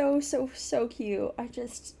 it's so cute.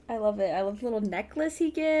 I love it. I love the little necklace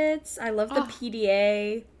he gets. I love the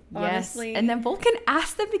PDA, honestly. Yes. And then Vulcan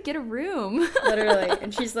asked them to get a room. Literally.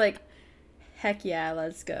 And she's like, heck yeah,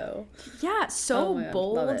 let's go. Yeah, so God,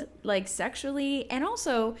 bold, like sexually. And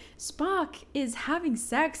also, Spock is having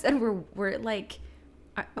sex and we're like...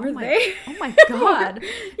 We're there? Oh my God.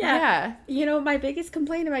 Yeah. You know, my biggest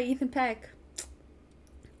complaint about Ethan Peck...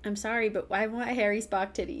 I'm sorry, but I want hairy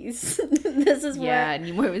Spock titties. This is what... Yeah,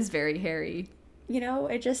 Nimoy was very hairy. You know,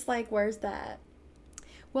 it just like, where's that?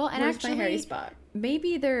 Well, and where's actually, my hairy Spock?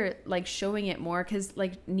 Maybe they're like showing it more because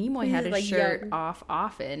like Nimoy had his like shirt young. off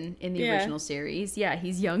often in the original series. Yeah,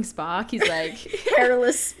 he's young Spock. He's like...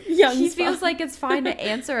 hairless young He Spock. feels like it's fine to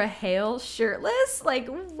answer a hail shirtless. Like,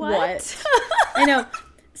 what? I know.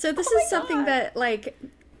 So this is something that like...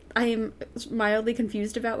 I'm mildly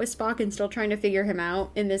confused about with Spock and still trying to figure him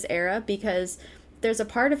out in this era because there's a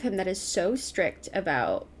part of him that is so strict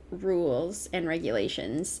about rules and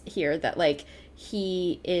regulations here that like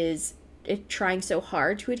he is trying so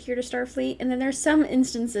hard to adhere to Starfleet, and then there's some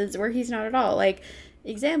instances where he's not at all. Like,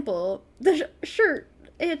 example, the shirt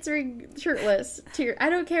answering shirtless to I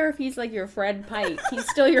don't care if he's like your friend Pike, he's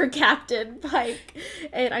still your Captain Pike,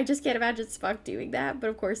 and I just can't imagine Spock doing that. But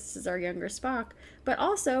of course this is our younger Spock. But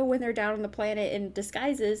also when they're down on the planet in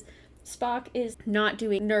disguises, Spock is not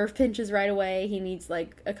doing nerve pinches right away. He needs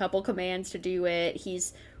like a couple commands to do it.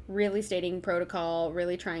 He's really stating protocol,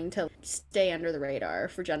 really trying to stay under the radar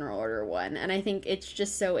for General Order 1. And I think it's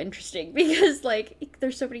just so interesting because like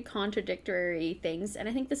there's so many contradictory things, and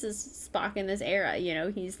I think this is Spock in this era, you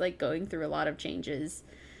know, he's like going through a lot of changes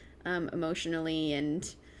emotionally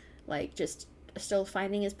and like just still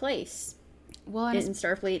finding his place. Well, and in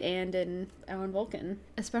Starfleet and in Vulcan.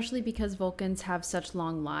 Especially because Vulcans have such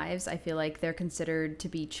long lives, I feel like they're considered to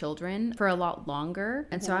be children for a lot longer.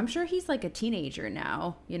 And so I'm sure he's like a teenager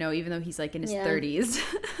now, you know, even though he's like in his 30s.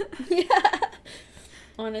 Yeah.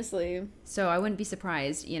 Honestly. So I wouldn't be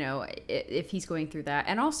surprised, you know, if he's going through that.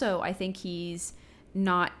 And also, I think he's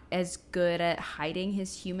not as good at hiding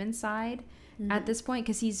his human side at this point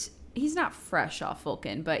because he's not fresh off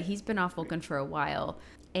Vulcan, but he's been off Vulcan for a while.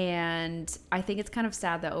 And I think it's kind of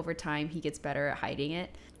sad that over time he gets better at hiding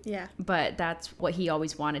it. Yeah. But that's what he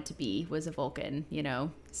always wanted to be, was a Vulcan, you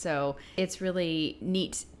know? So it's really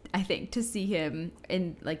neat, I think, to see him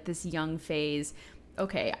in like this young phase.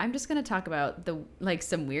 Okay, I'm just going to talk about the like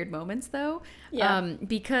some weird moments though. Yeah.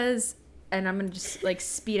 Because and I'm gonna just like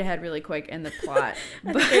speed ahead really quick in the plot.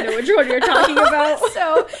 But I know which one you're talking about.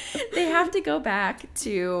 So they have to go back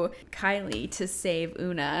to Kylie to save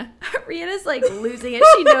Una. Rhianna's like losing it.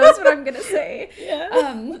 She knows what I'm gonna say.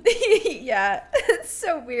 Yeah. Yeah. It's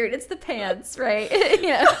so weird. It's the pants, right?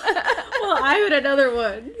 Yeah. Well, I had another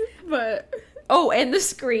one, but oh, and the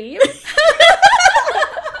scream.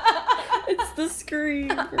 it's the scream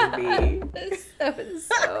for me. That was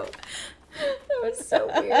so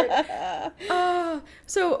weird.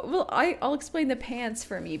 I'll explain the pants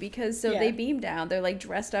for me because they beam down. They're like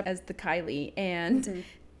dressed up as the Kylie, and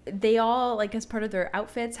they all like as part of their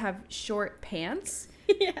outfits have short pants.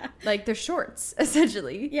 Yeah, like they're shorts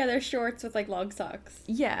essentially. Yeah, they're shorts with like long socks.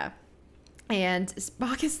 Yeah. And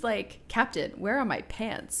Spock is like, Captain, where are my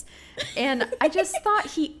pants? And I just thought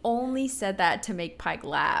he only said that to make Pike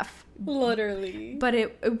laugh. Literally. But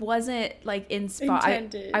it wasn't like in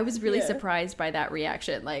Spock. I was really Yeah. surprised by that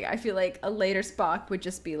reaction. Like, I feel like a later Spock would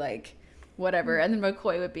just be like, whatever. And then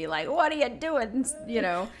McCoy would be like, what are you doing? You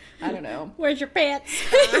know, I don't know. Where's your pants?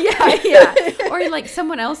 Yeah. Or like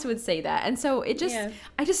someone else would say that. And so it just, Yeah.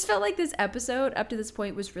 I just felt like this episode up to this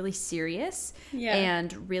point was really serious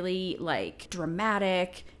and really like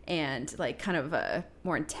dramatic and like kind of a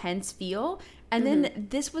more intense feel. And then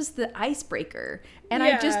this was the icebreaker. And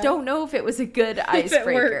I just don't know if it was a good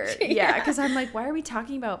icebreaker. Yeah, because I'm like, why are we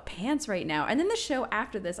talking about pants right now? And then the show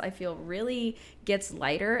after this, I feel really gets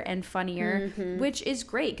lighter and funnier, which is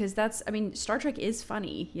great because Star Trek is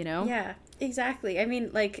funny, you know? Yeah, exactly. I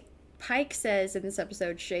mean, like, Pike says in this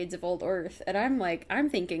episode, shades of old Earth. And I'm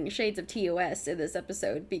thinking shades of TOS in this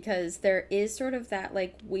episode because there is sort of that,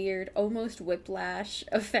 like, weird, almost whiplash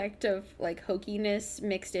effect of, like, hokiness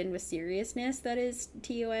mixed in with seriousness that is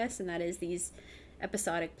TOS. And that is these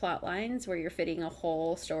episodic plot lines where you're fitting a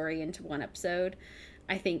whole story into one episode.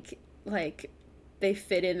 I think, like, they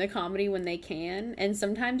fit in the comedy when they can. And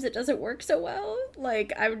sometimes it doesn't work so well.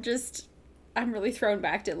 Like, I'm really thrown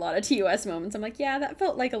back to a lot of TOS moments. I'm like, yeah, that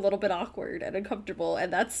felt like a little bit awkward and uncomfortable,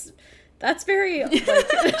 and that's very like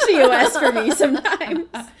TOS for me sometimes.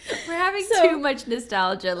 We're having too much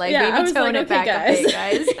nostalgia. Like, maybe tone it back guys. a bit,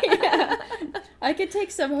 guys. Yeah. I could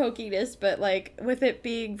take some hokiness, but like with it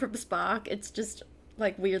being from Spock, it's just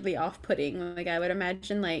like weirdly off-putting. Like I would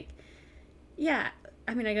imagine, like, yeah.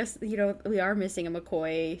 I mean, I guess we are missing a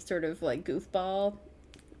McCoy sort of like goofball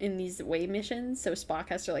in these away missions, so Spock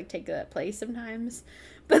has to like take that place sometimes.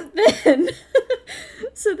 But then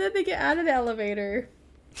so then they get out of the elevator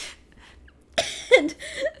and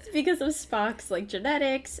because of Spock's like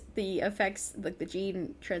genetics, the effects, like the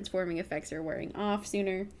gene transforming effects, are wearing off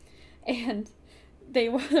sooner, and they're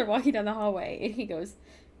walking down the hallway and he goes,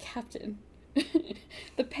 Captain,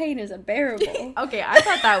 the pain is unbearable. Okay, I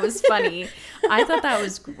thought that was funny. I thought that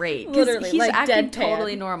was great. Literally, he's like acting deadpan.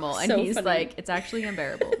 totally normal, and So he's funny. like, it's actually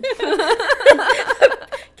unbearable.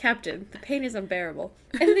 Captain, the pain is unbearable.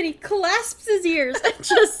 And then he clasps his ears and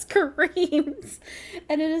just screams.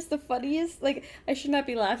 And it is the funniest, like, I should not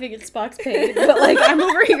be laughing at Spock's pain, but like I'm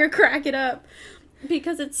over here cracking up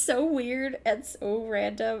because it's so weird and so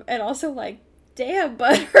random, and also like, damn,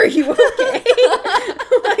 bud, are you okay?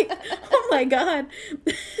 Like, oh my god.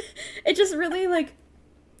 It just really, like,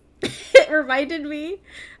 it reminded me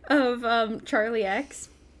of Charlie X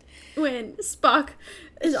when Spock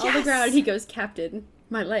is on the ground and he goes, Captain,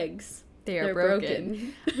 my legs, they're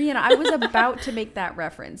broken. Rihanna, I was about to make that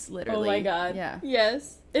reference, literally. Oh my god. Yeah.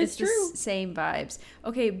 Yes. It's true. The same vibes.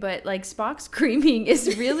 Okay, but like Spock screaming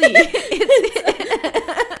is really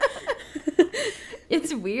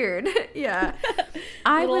it's weird. Yeah.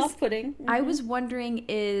 I was off-putting. I was wondering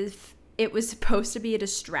if it was supposed to be a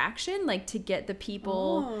distraction, like to get the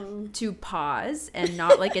people to pause and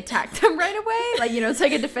not like attack them right away. Like, it's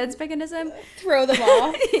like a defense mechanism. Throw them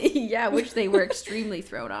off. Yeah, which they were extremely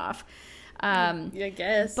thrown off. I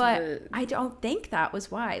guess. But I don't think that was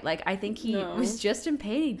why. Like, I think he was just in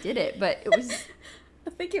pain. He did it, but it was... I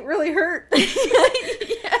think it really hurt. Yeah.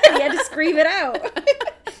 He had to scream it out.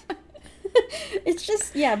 It's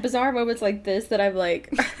just, bizarre moments like this that I'm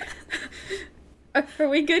like... Are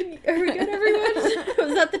we good? Are we good, everyone?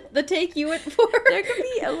 Was that the take you went for? There could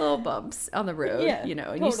be a little bumps on the road,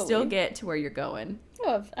 and you still get to where you're going.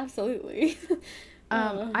 Oh, absolutely.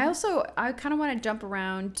 I kind of want to jump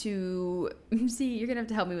around to, see, you're going to have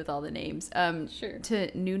to help me with all the names. Sure.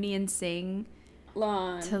 To Noonien Singh.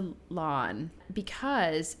 Lon. To Lon.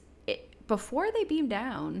 Because before they beamed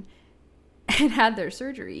down and had their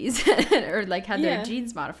surgeries, or like had their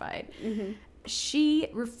genes modified, she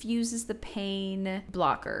refuses the pain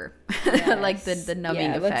blocker, like the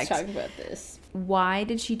numbing effect. Let's talk about this. Why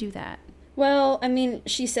did she do that? Well, I mean,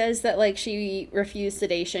 she says that, like, she refused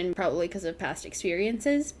sedation probably because of past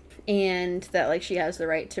experiences, and that, like, she has the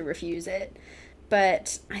right to refuse it.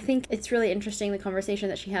 But I think it's really interesting, the conversation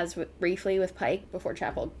that she has briefly with Pike before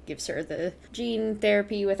Chapel gives her the gene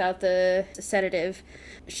therapy without the sedative.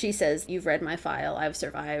 She says, "You've read my file. I've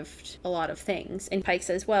survived a lot of things." And Pike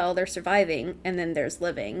says, "Well, there's surviving, and then there's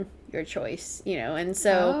living. Your choice," you know? And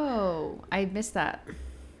so... Oh, I missed that.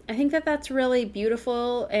 I think that that's really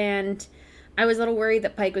beautiful, and I was a little worried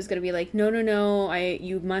that Pike was going to be like, no,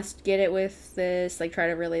 you must get it with this, like, try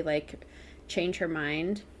to really, like, change her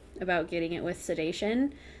mind about getting it with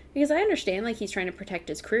sedation, because I understand, like, he's trying to protect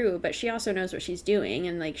his crew, but she also knows what she's doing,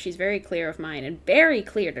 and, like, she's very clear of mind, and very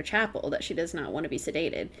clear to Chapel that she does not want to be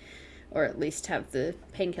sedated, or at least have the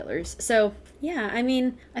painkillers. So, yeah, I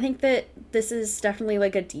mean, I think that this is definitely,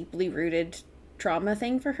 like, a deeply rooted trauma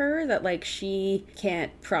thing for her, that, like, she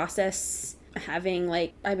can't process having,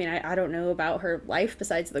 like, I mean, I don't know about her life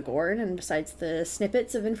besides the Gorn and besides the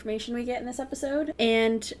snippets of information we get in this episode.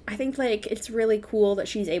 And I think, like, it's really cool that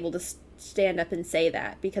she's able to stand up and say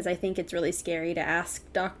that, because I think it's really scary to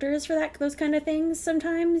ask doctors for those kind of things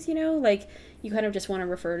sometimes, you know, like, you kind of just want to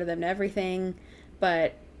refer to them to everything,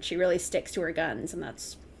 but she really sticks to her guns, and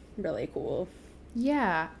that's really cool.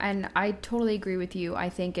 Yeah, and I totally agree with you. I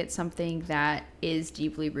think it's something that is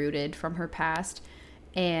deeply rooted from her past,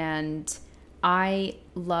 and I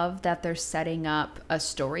love that they're setting up a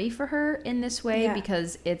story for her in this way,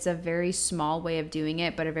 because it's a very small way of doing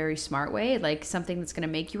it, but a very smart way, like something that's going to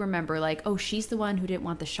make you remember, like, oh, she's the one who didn't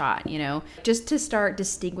want the shot, you know, just to start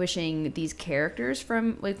distinguishing these characters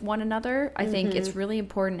from, like, one another. I think it's really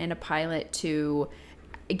important in a pilot to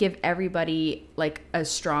give everybody, like, a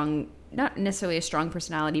strong, not necessarily a strong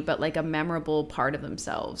personality, but like a memorable part of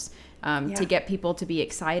themselves, to get people to be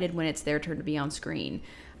excited when it's their turn to be on screen.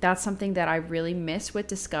 That's something that I really miss with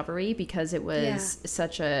Discovery, because it was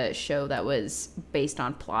such a show that was based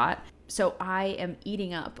on plot. So I am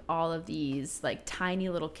eating up all of these, like, tiny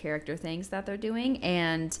little character things that they're doing,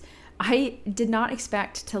 and I did not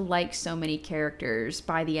expect to like so many characters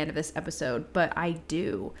by the end of this episode, but I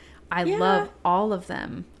do. I love all of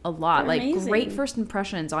them a lot. They're like amazing. Great first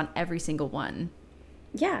impressions on every single one.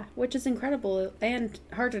 Yeah, which is incredible and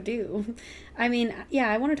hard to do. I mean, yeah,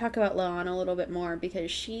 I want to talk about La'an a little bit more,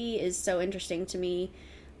 because she is so interesting to me.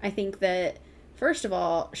 I think that, first of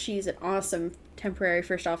all, she's an awesome temporary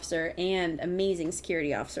first officer and amazing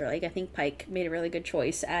security officer. Like, I think Pike made a really good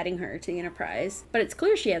choice adding her to the Enterprise. But it's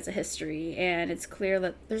clear she has a history, and it's clear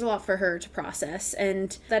that there's a lot for her to process,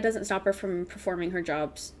 and that doesn't stop her from performing her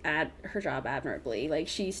job admirably. Like,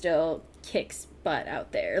 she still kicks butt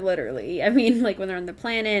out there, literally. I mean, like, when they're on the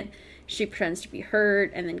planet, she pretends to be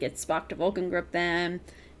hurt and then gets Spock to Vulcan grip them,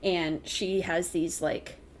 and she has these,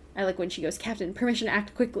 like, I like when she goes, "Captain, permission to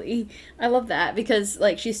act quickly." I love that, because,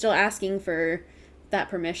 like, she's still asking for that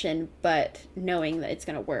permission, but knowing that it's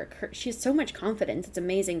gonna work. She has so much confidence. It's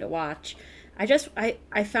amazing to watch.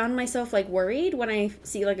 I found myself, like, worried when I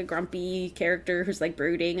see, like, a grumpy character who's, like,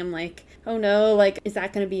 brooding. I'm like, oh no, like, is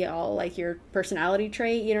that gonna be all, like, your personality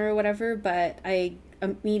trait, you know, or whatever? But I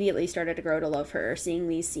immediately started to grow to love her, seeing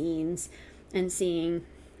these scenes and seeing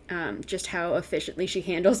just how efficiently she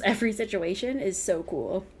handles every situation is so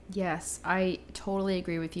cool. Yes, I totally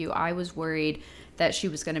agree with you. I was worried that she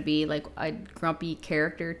was going to be like a grumpy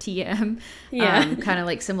character TM. Yeah. Kind of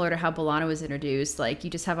like similar to how B'Elanna was introduced. Like, you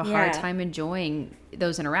just have a hard time enjoying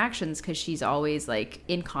those interactions because she's always, like,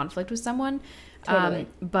 in conflict with someone. Totally.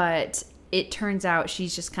 But it turns out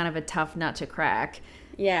she's just kind of a tough nut to crack.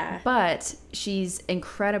 Yeah. But she's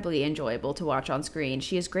incredibly enjoyable to watch on screen.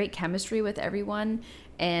 She has great chemistry with everyone,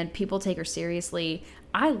 and people take her seriously.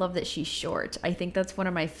 I love that she's short. I think that's one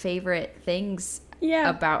of my favorite things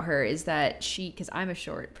about her, is that because I'm a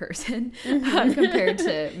short person compared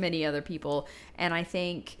to many other people. And I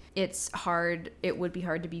think it would be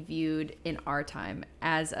hard to be viewed in our time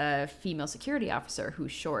as a female security officer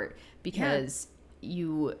who's short, because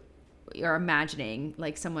you are imagining,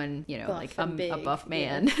 like, someone, you know, buff, like big, a buff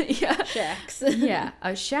man. Yeah. Shax. Yeah. A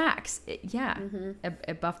Shax. Yeah.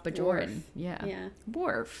 A buff Bajoran. Worf. Yeah.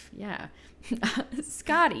 Worf. Yeah.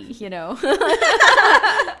 Scotty, you know.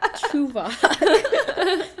 Tuvok.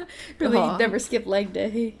 Really never skip leg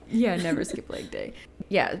day. Yeah, never skip leg day.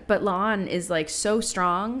 Yeah, but La'an is, like, so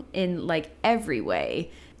strong in, like, every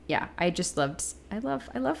way. Yeah, I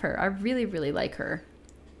love her. I really, really like her.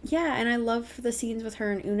 Yeah, and I love the scenes with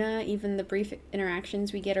her and Una. Even the brief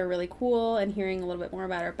interactions we get are really cool, and hearing a little bit more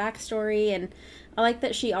about her backstory. And I like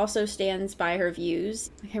that she also stands by her views.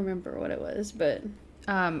 I can't remember what it was, but...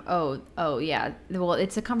 Oh, yeah. Well,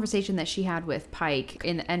 it's a conversation that she had with Pike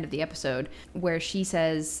in the end of the episode where she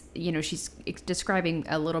says, she's describing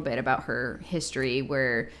a little bit about her history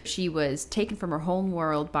where she was taken from her home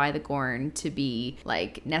world by the Gorn to be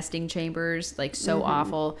like nesting chambers, like so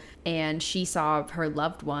awful. And she saw her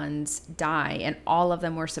loved ones die and all of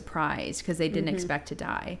them were surprised because they didn't expect to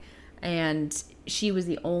die. And she was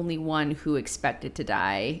the only one who expected to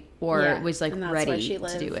die or was like ready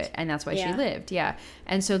to do it. And that's why she lived. Yeah.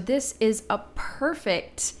 And so this is a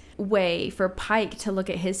perfect way for Pike to look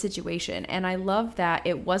at his situation. And I love that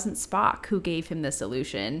it wasn't Spock who gave him the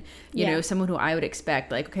solution. You know, someone who I would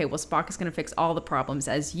expect like, okay, well, Spock is going to fix all the problems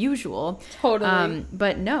as usual. Totally.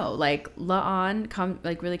 But no, like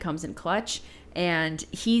La'an really comes in clutch. And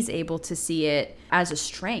he's able to see it as a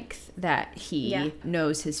strength that he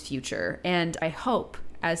knows his future. And I hope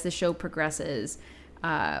as the show progresses,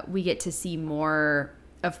 we get to see more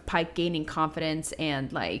of Pike gaining confidence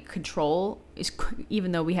and like control,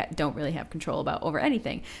 even though we don't really have control over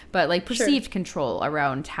anything, but like perceived control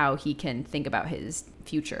around how he can think about his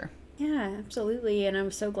future. Yeah, absolutely. And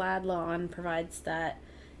I'm so glad La'an provides that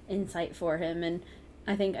insight for him. And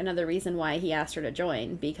I think another reason why he asked her to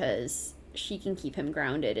join, because she can keep him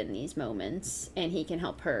grounded in these moments and he can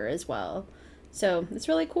help her as well. So it's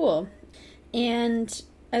really cool. And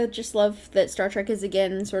I just love that Star Trek is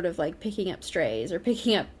again sort of like picking up strays or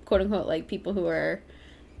picking up quote unquote like people who are,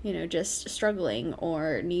 just struggling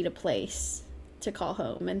or need a place to call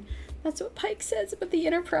home. And that's what Pike says about the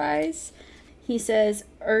Enterprise. He says,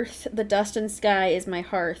 "Earth, the dust and sky is my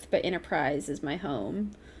hearth, but Enterprise is my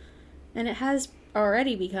home." And it has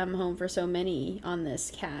already become home for so many on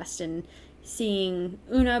this cast, and seeing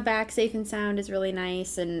Una back safe and sound is really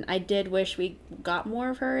nice. And I did wish we got more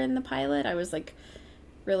of her in the pilot. I was like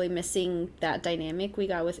really missing that dynamic we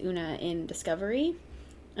got with Una in Discovery,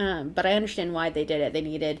 but I understand why they did it. They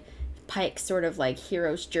needed Pike's sort of like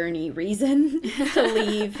hero's journey reason to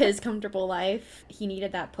leave his comfortable life. He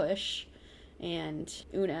needed that push, and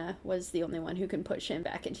Una was the only one who can push him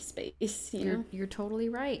back into space. You're totally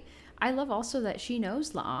right. I love also that she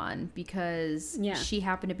knows La'an because she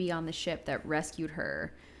happened to be on the ship that rescued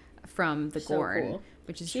her from the Gorn, cool.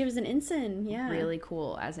 Which is she was an ensign, really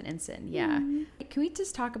cool as an ensign. Yeah. Can we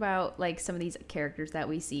just talk about like some of these characters that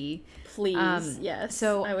we see? Please, yes.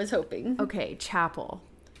 So I was hoping. Okay, Chapel,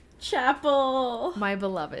 my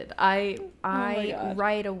beloved. I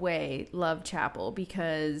right away love Chapel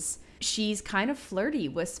because she's kind of flirty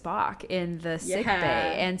with Spock in the sick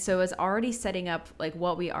bay, and so is already setting up like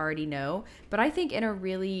what we already know, but I think in a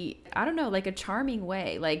really, I don't know, like a charming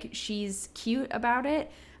way. Like she's cute about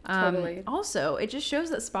it. Totally. Also, it just shows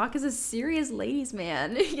that Spock is a serious ladies'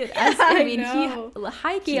 man. He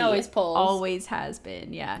always pulls. Always has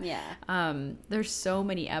been. Yeah. There's so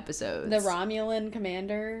many episodes. The Romulan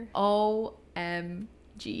commander. OMG.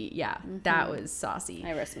 Yeah, that was saucy.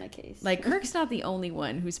 I rest my case. Like, Kirk's not the only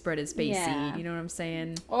one who spread his space seed. You know what I'm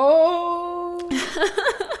saying? Oh.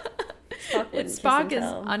 Spock is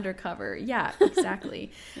undercover. Yeah,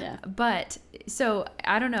 exactly. But so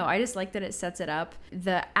I don't know. I just like that it sets it up.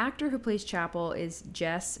 The actor who plays Chapel is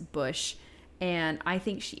Jess Bush, and I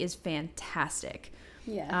think she is fantastic.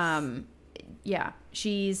 Yes. Yeah,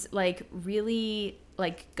 she's like really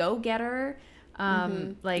like go getter.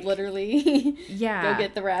 Like literally. Yeah. Go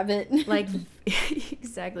get the rabbit. Like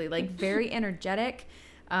exactly. Like very energetic.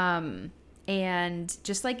 And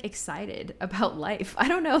just like excited about life. I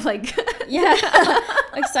don't know, like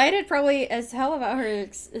excited probably as hell about her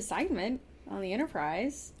assignment on the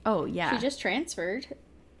Enterprise. Oh yeah, she just transferred,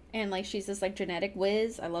 and like she's this like genetic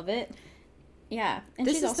whiz. I love it. Yeah, and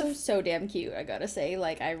she's also so damn cute. I gotta say,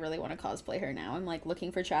 like I really want to cosplay her now. I'm like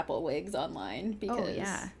looking for Chapel wigs online because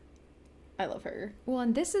I love her. Well,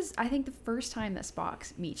 and this is I think the first time that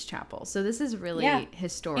Spock meets Chapel, so this is really a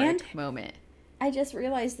historic moment. I just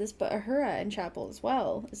realized this, but Uhura and Chapel as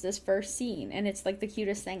well is this first scene, and it's like the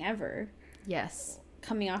cutest thing ever. Yes.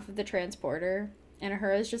 Coming off of the transporter, and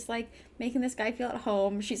Uhura's just like making this guy feel at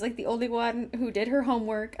home. She's like the only one who did her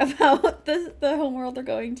homework about the homeworld they're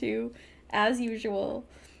going to, as usual.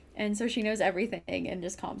 And so she knows everything and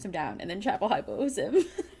just calms him down, and then Chapel hypos him.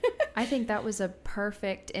 I think that was a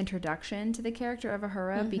perfect introduction to the character of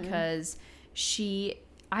Uhura because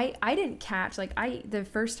I didn't catch, like, the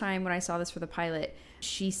first time when I saw this for the pilot,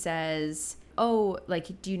 she says, oh,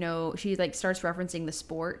 like, do you know, she, like, starts referencing the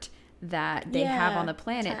sport that they have on the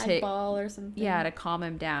planet tag ball or something. Yeah, to calm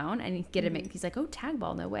him down and get him, he's like, oh, tag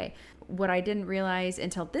ball, no way. What I didn't realize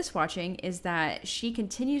until this watching is that she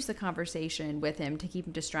continues the conversation with him to keep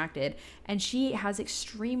him distracted, and she has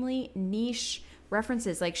extremely niche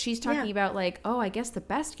references. Like she's talking Yeah. about like, oh, I guess the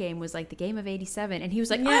best game was like the game of '87, and he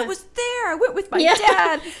was like, Yeah. I was there. I went with my Yeah.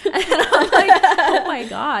 dad, and I'm like, oh my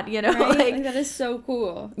god, you know, Right? like That is so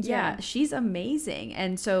cool. yeah, she's amazing.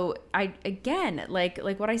 And so I again like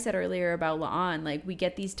what I said earlier about La'an, like we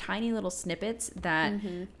get these tiny little snippets that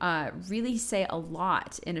really say a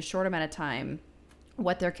lot in a short amount of time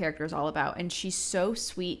what their character is all about. And she's so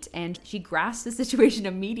sweet, and she grasps the situation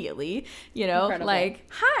immediately, you know. Incredible. Like,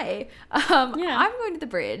 hi, Yeah. I'm going to the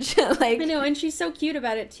bridge. Like, I know, and she's so cute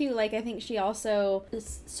about it too. Like, I think she also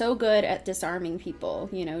is so good at disarming people,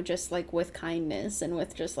 you know, just like with kindness and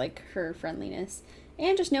with just like her friendliness.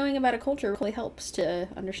 And just knowing about a culture really helps to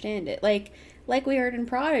understand it. Like we heard in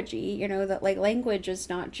Prodigy, you know, that like language is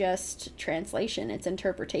not just translation, it's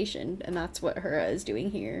interpretation. And that's what Hera is doing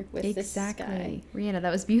here with this guy. Rihanna, that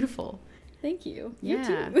was beautiful. Thank you.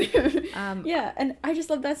 Yeah. You too. Yeah, and I just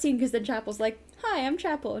love that scene because then Chapel's like, hi, I'm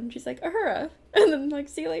Chapel. And she's like, Ahura. And then like,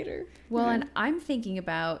 see you later. Well, and I'm thinking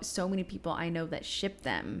about so many people I know that ship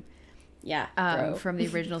them Yeah, from the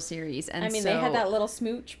original series. And I mean, so, they had that little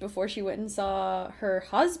smooch before she went and saw her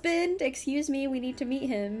husband. Excuse me, we need to meet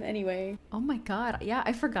him. Anyway, oh my god, yeah,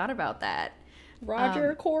 I forgot about that.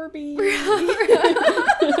 Roger Corby.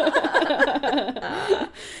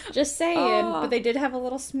 Just saying. Oh. But they did have a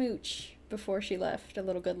little smooch before she left. A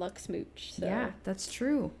little good luck smooch. So. Yeah, that's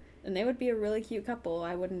true. And they would be a really cute couple.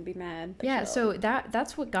 I wouldn't be mad. But Yeah, still. so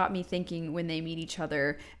that's what got me thinking when they meet each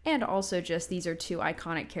other, and also just these are two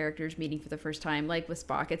iconic characters meeting for the first time, like with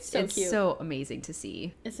Spock. It's So cute. so amazing to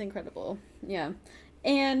see. It's incredible. Yeah.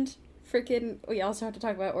 And freaking, we also have to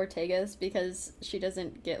talk about Ortega's because she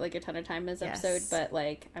doesn't get like a ton of time in this Yes. episode, but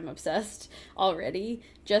like I'm obsessed already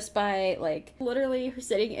just by like literally her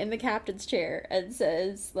sitting in the captain's chair and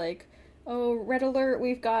says like, oh, red alert,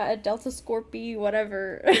 we've got a Delta Scorpy,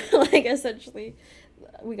 whatever. Like essentially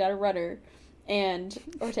we got a runner. And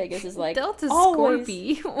Ortega's is like, Delta always.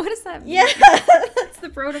 Scorpy. What does that mean? Yeah, that's the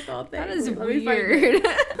protocol thing. That is Let me find weird.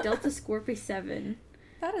 it. Delta Scorpy 7.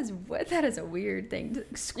 That is a weird thing.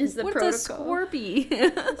 Is the What's protocol. a Scorpy?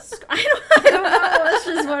 I don't know. That's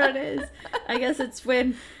just what it is. I guess it's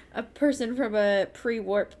when a person from a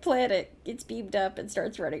pre-warped planet gets beamed up and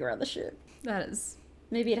starts running around the ship. That is.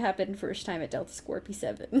 Maybe it happened first time at Delta Scorpy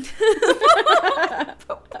 7.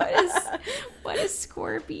 What is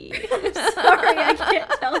Scorpy? Sorry, I can't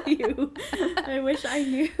tell you. I wish I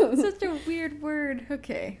knew. Such a weird word.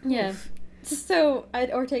 Okay. Yeah. So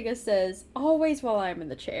Ortega says, always while I'm in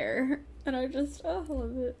the chair. And I just, I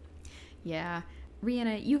love it. Yeah.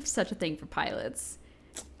 Rihanna, you have such a thing for pilots.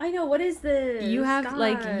 I know, what is this? You have, God.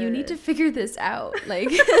 like, you need to figure this out. Like,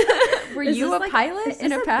 were Is you this a like- pilot is in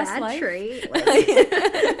this a past bad life? trait? Like,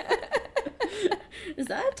 is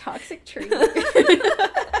that a toxic trait?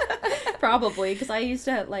 Probably, because I used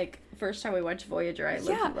to, like, first time we went to Voyager, I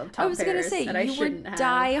loved Tom I was going to Paris, say, and I you were shouldn't have.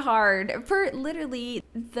 die hard for literally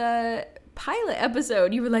the pilot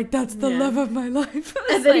episode. You were like, that's the Yeah. love of my life.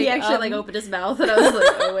 And then he actually, like, opened his mouth, and I was like,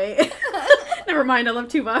 oh, wait. Never mind, I love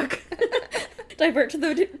Tuvok. Divert to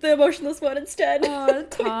the emotionless one instead. Oh,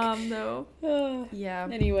 Tom, though. Oh. Yeah.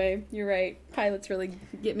 Anyway, you're right. Pilots really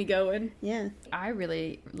get me going. Yeah. I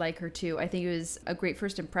really like her, too. I think it was a great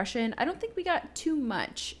first impression. I don't think we got too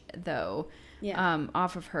much, though,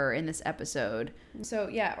 off of her in this episode. So,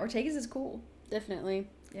 yeah, Ortega's is cool. Definitely.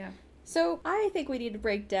 Yeah. So, I think we need to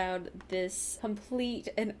break down this complete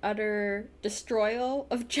and utter destroyal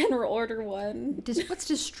of General Order 1. What's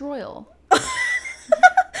destroyal?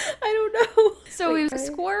 I don't know. So Wait, it was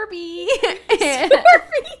Scorby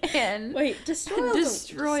and Wait, destroyal.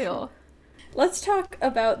 Destroyal. Let's talk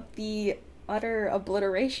about the utter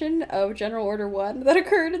obliteration of General Order 1 that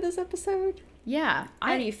occurred in this episode. Yeah.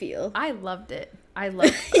 How do you feel? I loved it. I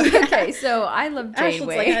loved Okay, so I love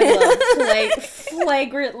Janeway. Like, I love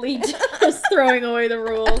flagrantly just throwing away the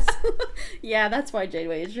rules. Yeah, that's why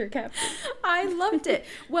Janeway is your captain. I loved it.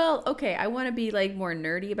 Well, okay, I want to be like more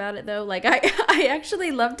nerdy about it though. Like I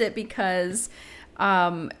actually loved it because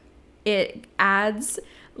it adds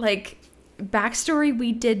like backstory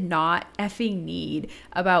we did not effing need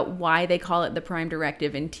about why they call it the Prime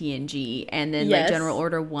Directive in TNG and then like General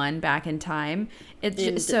Order 1 back in time. It's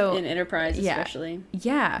just so in Enterprise especially.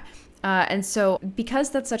 Yeah. And so because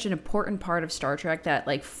that's such an important part of Star Trek that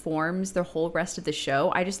like forms the whole rest of the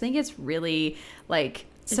show, I just think it's really like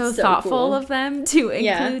so thoughtful cool of them to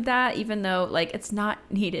include that, even though like it's not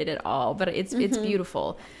needed at all, but it's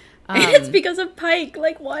beautiful. It's because of Pike.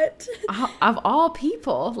 Like, what? Of all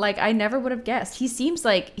people, like I never would have guessed. He seems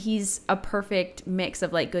like he's a perfect mix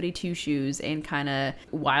of like goody two shoes and kind of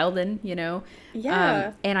wildin', you know?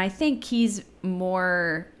 Yeah. And I think he's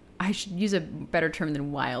more I should use a better term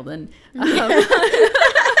than wild. And,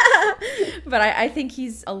 but I think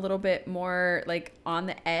he's a little bit more like on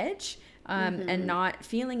the edge. And not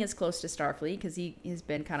feeling as close to Starfleet because he has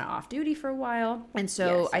been kind of off duty for a while. And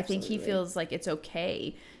so I think he feels like it's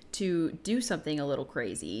okay to do something a little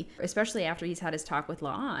crazy, especially after he's had his talk with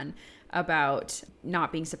La'an about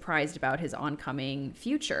not being surprised about his oncoming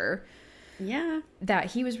future. Yeah.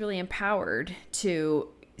 That he was really empowered to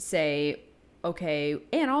say, okay.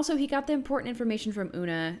 And also he got the important information from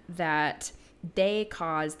Una that they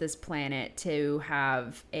caused this planet to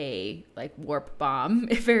have a like warp bomb,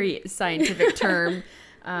 a very scientific term.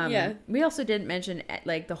 We also didn't mention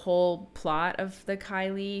like the whole plot of the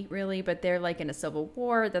Kylie really, but they're like in a civil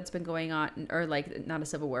war that's been going on, or like not a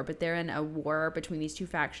civil war, but they're in a war between these two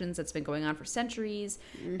factions that's been going on for centuries,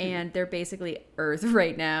 and they're basically Earth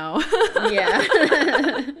right now.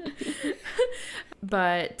 Yeah.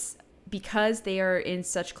 But because they are in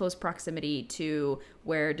such close proximity to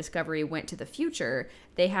where Discovery went to the future,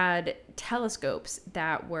 they had telescopes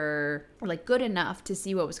that were like good enough to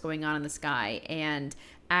see what was going on in the sky and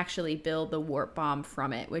actually build the warp bomb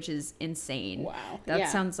from it, which is insane. Wow. That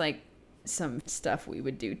sounds like some stuff we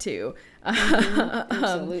would do too.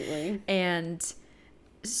 Absolutely. And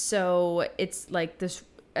so it's like this,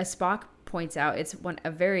 as Spock points out, it's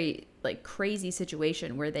a very like crazy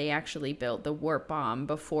situation where they actually built the warp bomb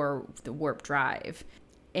before the warp drive.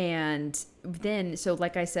 And then, so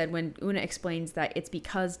like I said, when Una explains that it's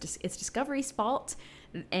because it's Discovery's fault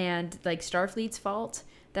and like Starfleet's fault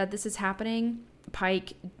that this is happening,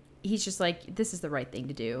 Pike, he's just like, this is the right thing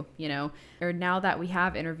to do, you know? Or now that we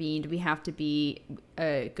have intervened, we have to be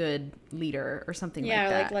a good leader or something like that.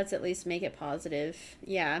 Yeah, like let's at least make it positive.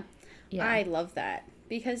 Yeah. I love that.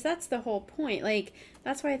 Because that's the whole point. Like,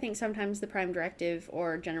 that's why I think sometimes the Prime Directive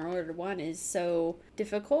or General Order 1 is so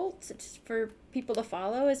difficult for people to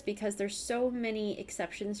follow, is because there's so many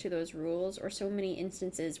exceptions to those rules, or so many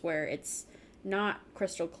instances where it's not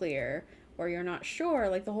crystal clear, or you're not sure,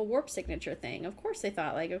 like the whole warp signature thing. Of course they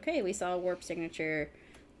thought, like, okay, we saw a warp signature,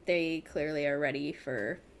 they clearly are ready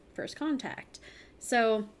for first contact.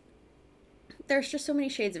 So there's just so many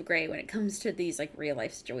shades of gray when it comes to these like real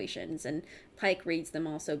life situations, and Pike reads them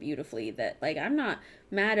all so beautifully that like I'm not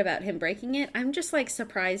mad about him breaking it. I'm just like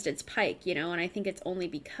surprised it's Pike, you know. And I think it's only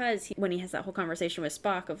because when he has that whole conversation with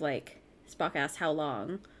Spock of like, Spock asks how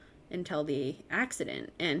long until the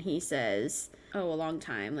accident, and he says, oh, a long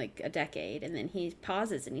time, like a decade, and then he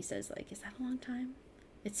pauses and he says like, is that a long time?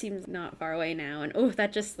 It seems not far away now. And oh,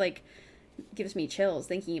 that just like gives me chills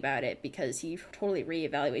thinking about it, because he totally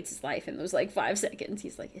reevaluates his life in those like 5 seconds.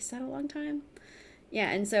 He's like, is that a long time? Yeah.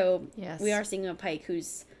 And so we are seeing a Pike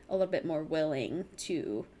who's a little bit more willing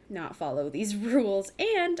to not follow these rules.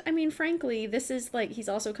 And I mean, frankly, this is like, he's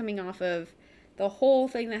also coming off of the whole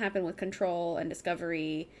thing that happened with Control and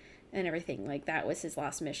Discovery and everything. Like, that was his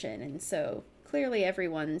last mission. And so clearly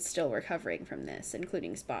everyone's still recovering from this,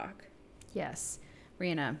 including Spock. Yes.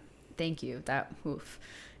 Rihanna, thank you. That, oof.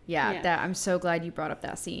 Yeah, that I'm so glad you brought up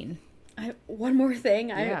that scene. One more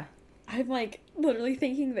thing. I'm like literally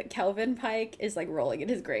thinking that Kelvin Pike is like rolling in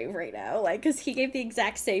his grave right now, like, because he gave the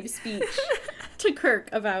exact same speech to Kirk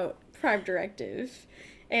about Prime Directive,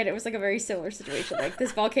 and it was like a very similar situation. Like,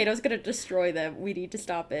 this volcano's gonna destroy them. We need to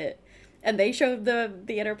stop it. And they showed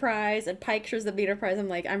the Enterprise, and Pike shows them the Enterprise. I'm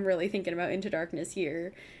like, I'm really thinking about Into Darkness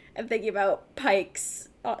here, and thinking about Pike's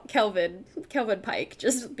Kelvin Pike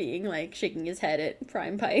just being like shaking his head at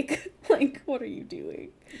Prime Pike. Like, what are you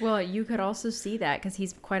doing? Well, you could also see that because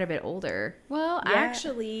he's quite a bit older. Well,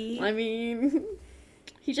 actually, I mean,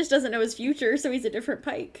 he just doesn't know his future, so he's a different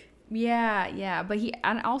Pike. Yeah, but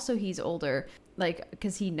he's older, like,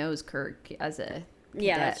 because he knows Kirk as a cadet.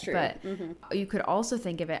 Yeah, that's true. But you could also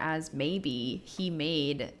think of it as maybe he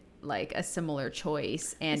made like a similar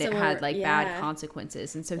choice and it had like bad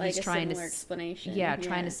consequences, and so like he's trying to explanation.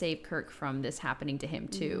 Trying to save Kirk from this happening to him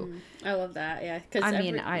too. I love that. Yeah, because I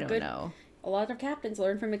mean, I don't know. A lot of captains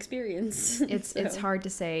learn from experience. It's hard to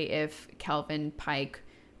say if Kelvin Pike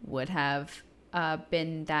would have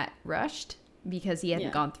been that rushed, because he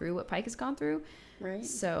hadn't gone through what Pike has gone through. Right.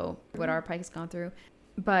 So what our Pike has gone through.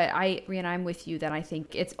 But Rihanna, I'm with you that I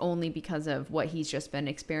think it's only because of what he's just been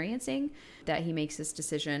experiencing that he makes this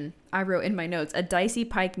decision. I wrote in my notes, a dicey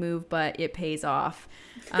Pike move, but it pays off.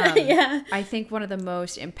 I think one of the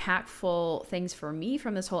most impactful things for me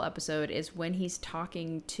from this whole episode is when he's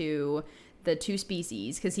talking to the two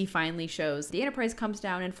species, because he finally shows the Enterprise comes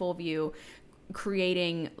down in full view.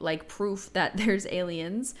 creating like proof that there's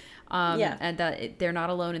aliens, and that they're not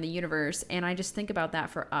alone in the universe. And I just think about that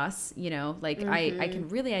for us, you know, like I can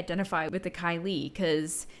really identify with the Kylie,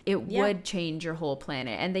 because it would change your whole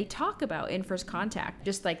planet. And they talk about in First Contact,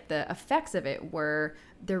 just like the effects of it, where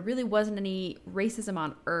there really wasn't any racism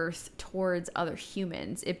on Earth towards other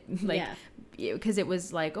humans. It like, because it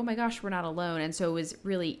was like, oh my gosh, we're not alone. And so it was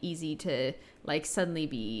really easy to like suddenly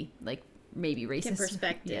be like maybe racist. Get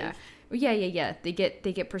perspective. Yeah. They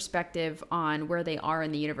get perspective on where they are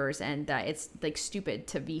in the universe, and that it's like stupid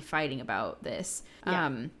to be fighting about this.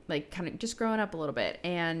 Like kind of just growing up a little bit.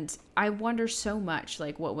 And I wonder so much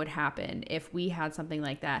like what would happen if we had something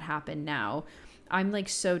like that happen now. I'm like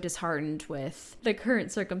so disheartened with the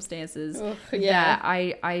current circumstances that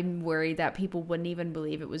I'm worried that people wouldn't even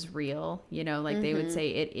believe it was real. You know, like they would say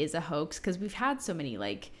it is a hoax, because we've had so many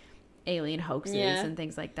like alien hoaxes and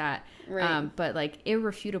things like that. Right. But like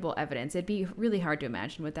irrefutable evidence, it'd be really hard to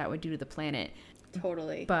imagine what that would do to the planet.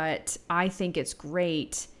 Totally. But I think it's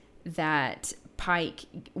great that Pike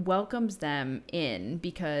welcomes them in,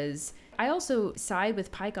 because I also side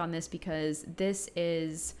with Pike on this, because this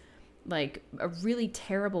is like a really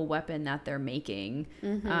terrible weapon that they're making.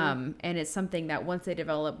 And it's something that once they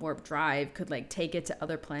develop warp drive could like take it to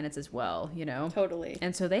other planets as well, you know? Totally.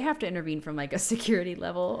 And so they have to intervene from like a security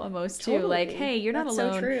level almost too. Like, hey, you're not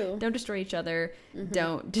alone. So true. Don't destroy each other.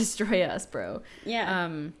 Don't destroy us, bro. Yeah.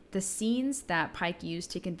 The scenes that Pike used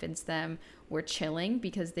to convince them were chilling,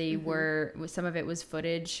 because they were, some of it was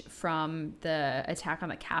footage from the attack on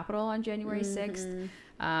the Capitol on January 6th.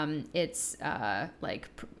 It's like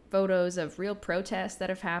photos of real protests that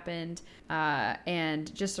have happened,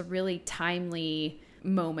 and just a really timely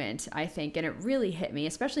moment, I think. And it really hit me,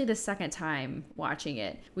 especially the second time watching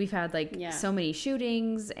it. We've had like so many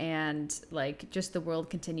shootings, and like just the world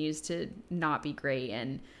continues to not be great.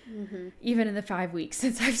 And even in the 5 weeks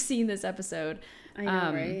since I've seen this episode, I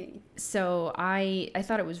know, right? So I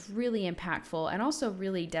thought it was really impactful, and also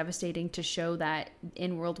really devastating to show that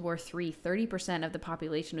in World War III, 30% of the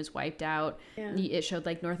population was wiped out. It showed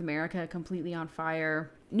like North America completely on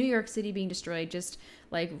fire, New York City being destroyed, just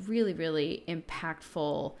like really, really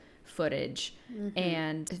impactful footage,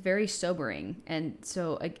 and very sobering. And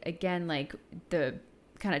so again, like the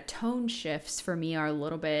kind of tone shifts for me are a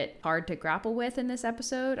little bit hard to grapple with in this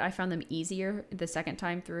episode. I found them easier the second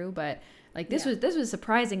time through, but like this was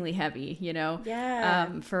surprisingly heavy, you know,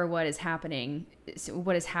 for what is happening,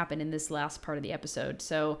 what has happened in this last part of the episode.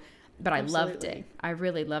 So, but I loved it. I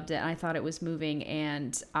really loved it. And I thought it was moving,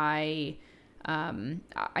 and I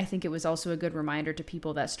think it was also a good reminder to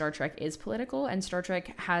people that Star Trek is political, and Star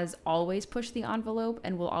Trek has always pushed the envelope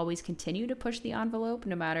and will always continue to push the envelope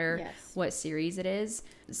no matter what series it is.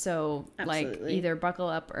 So like either buckle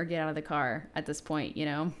up or get out of the car at this point, you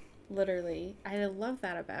know? Literally. I love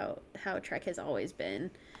that about how Trek has always been.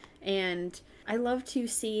 And I love to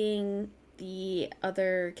seeing the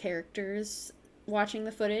other characters watching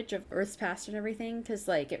the footage of Earth's past and everything, because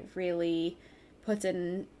like it really puts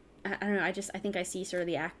in, I don't know, I think I see sort of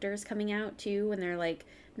the actors coming out too, when they're like,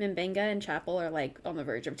 Mbenga and Chapel are like on the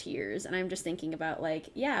verge of tears, and I'm just thinking about like,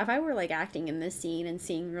 yeah, if I were like acting in this scene and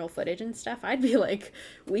seeing real footage and stuff, I'd be like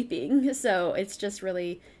weeping. So it's just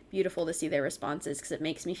really beautiful to see their responses, because it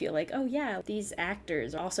makes me feel like, oh yeah, these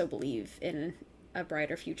actors also believe in a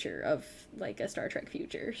brighter future of like a Star Trek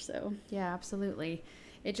future. So yeah, absolutely.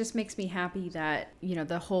 It just makes me happy that, you know,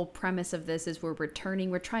 the whole premise of this is we're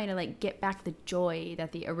returning. We're trying to like get back the joy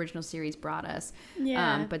that the original series brought us.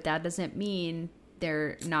 Yeah. But that doesn't mean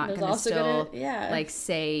they're not going to still like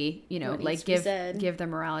say, you know, like give the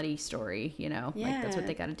morality story, you know, like that's what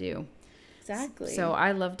they got to do. Exactly. So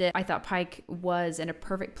I loved it. I thought Pike was in a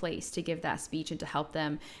perfect place to give that speech and to help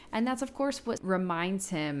them. And that's, of course, what reminds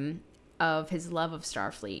him of his love of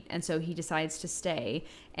Starfleet. And so he decides to stay.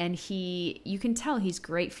 And you can tell he's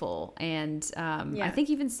grateful. And I think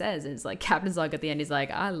he even says, it's like Captain's log at the end, he's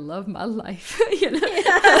like, I love my life. You know?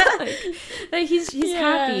 like he's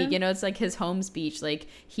happy. You know, it's like his home speech. Like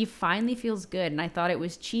he finally feels good. And I thought it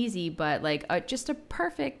was cheesy, but like just a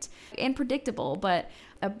perfect and predictable, but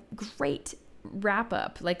a great wrap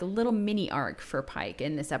up, like a little mini arc for Pike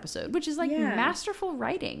in this episode, which is like masterful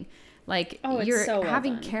writing. Like you're so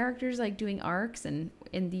having characters like doing arcs, and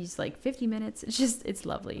in these like 50 minutes, it's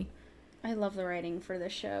lovely. I love the writing for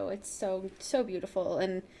this show. It's so beautiful.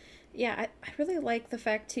 And yeah, I really like the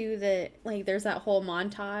fact too that like there's that whole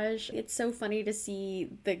montage. It's so funny to see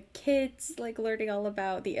the kids like learning all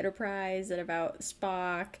about the Enterprise and about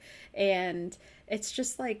Spock, and it's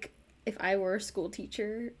just like, if I were a school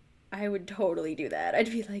teacher I would totally do that.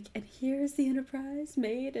 I'd be like, and here's the Enterprise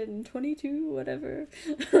made in 22, whatever.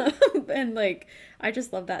 And like, I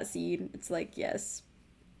just love that scene. It's like, yes,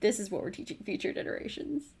 this is what we're teaching future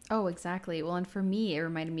generations. Oh, exactly. Well, and for me, it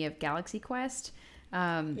reminded me of Galaxy Quest.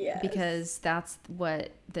 Yes. Because that's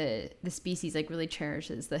what the species like really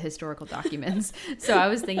cherishes, the historical documents. So I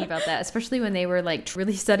was thinking about that, especially when they were like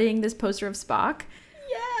really studying this poster of Spock.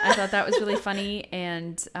 Yeah. I thought that was really funny.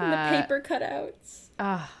 And the paper cutouts.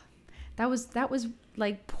 That was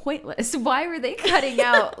like pointless. Why were they cutting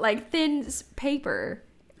out like thin paper?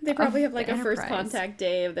 They probably have like a Enterprise? first contact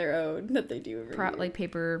day of their own that they do every year. Like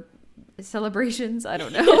paper celebrations. I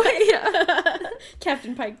don't know. Yeah.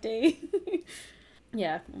 Captain Pike Day.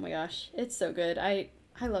 Yeah. Oh my gosh. It's so good. I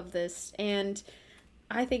love this. And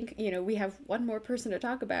I think, we have one more person to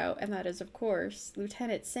talk about, and that is, of course,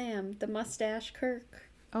 Lieutenant Sam, the mustache Kirk.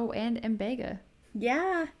 Oh, and Mbega.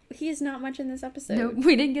 Yeah. He's not much in this episode. No,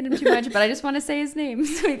 we didn't get him too much, but I just want to say his name,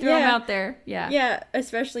 so we throw him out there. Yeah. Yeah,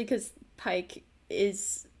 especially because Pike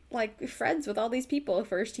is like friends with all these people.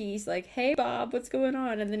 First he's like, hey Bob, what's going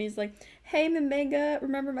on? And then he's like, hey Mbenga,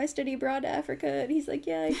 remember my study abroad to Africa? And he's like,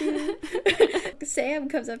 yeah, I do. Sam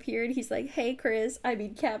comes up here and he's like, hey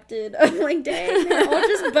Captain. I'm like, dang, they're all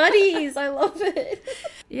just buddies. I love it.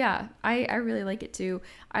 Yeah, I really like it too.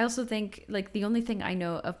 I also think like the only thing I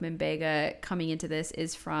know of Mbega coming into this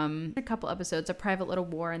is from a couple episodes, A Private Little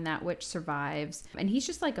War and That Which Survives. And he's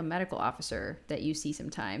just like a medical officer that you see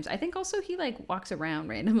sometimes. I think also he like walks around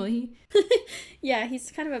randomly. Yeah, he's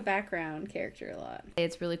kind of a background character a lot.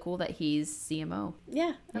 It's really cool that he's CMO.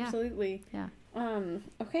 Yeah, absolutely. Yeah.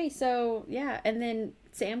 Okay, so yeah, and then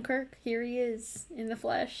Sam Kirk, here he is in the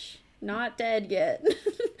flesh. Not dead yet.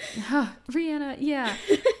 Rihanna, yeah.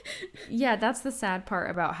 Yeah, that's the sad part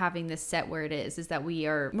about having this set where it is that we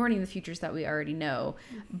are mourning the futures that we already know.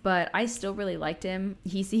 But I still really liked him.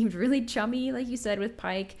 He seemed really chummy, like you said, with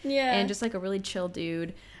Pike. Yeah. And just like a really chill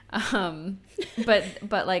dude.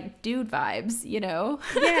 But like dude vibes,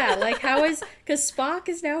 Yeah, like because Spock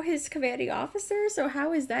is now his commanding officer, so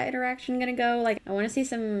how is that interaction gonna go? Like, I want to see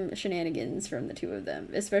some shenanigans from the two of them,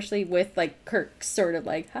 especially with like Kirk's sort of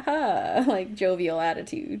like haha, like jovial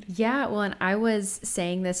attitude. Yeah, well, and I was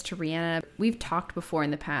saying this to Rihanna. We've talked before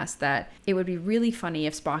in the past that it would be really funny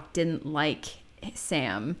if Spock didn't like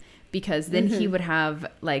Sam, because then he would have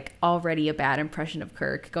like already a bad impression of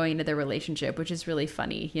Kirk going into their relationship, which is really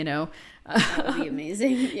funny, That would be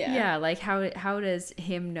amazing. Yeah. Yeah, like how does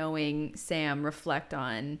him knowing Sam reflect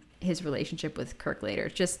on his relationship with Kirk later?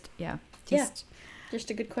 Just a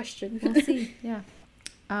good question. We'll see. Yeah.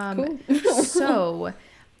 Cool. So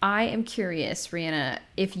I am curious, Rihanna,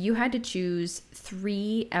 if you had to choose if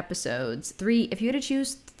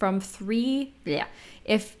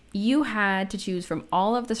you had to choose from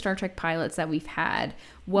all of the Star Trek pilots that we've had,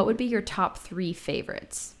 what would be your top 3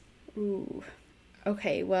 favorites? Ooh.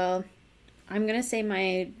 Okay, well, I'm going to say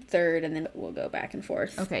my third, and then we'll go back and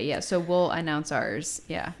forth. Okay, yeah, so we'll announce ours,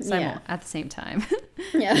 at the same time.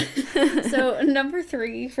 Yeah. So number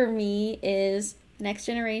 3 for me is Next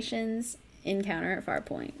Generation's Encounter at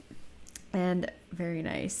Farpoint. And very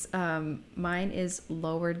nice. Mine is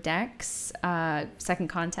Lower Decks, Second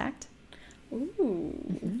Contact. Ooh.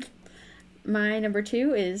 Mm-hmm. My number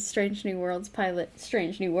 2 is Strange New Worlds pilot,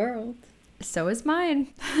 Strange New World. So is mine.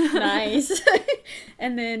 Nice.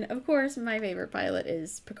 And then, of course, my favorite pilot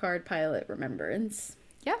is Picard pilot Remembrance.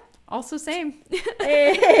 Yeah, also same.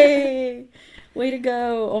 Hey! Way to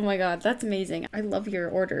go. Oh my god, that's amazing. I love your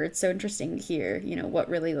order. It's so interesting to hear, what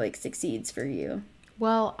really, succeeds for you.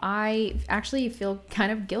 Well, I actually feel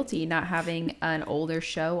kind of guilty not having an older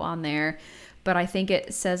show on there, but I think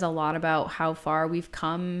it says a lot about how far we've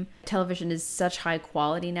come. Television is such high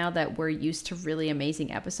quality now that we're used to really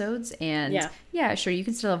amazing episodes. And yeah, sure, you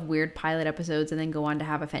can still have weird pilot episodes and then go on to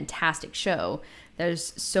have a fantastic show.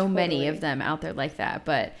 There's so many of them out there like that.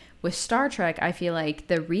 But with Star Trek, I feel like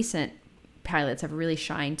the recent pilots have really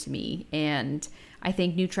shined to me. And I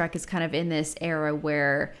think New Trek is kind of in this era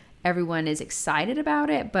where everyone is excited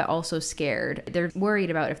about it, but also scared. They're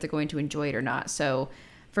worried about if they're going to enjoy it or not. So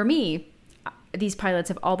for me, these pilots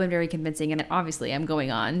have all been very convincing, and obviously I'm going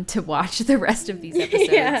on to watch the rest of these episodes.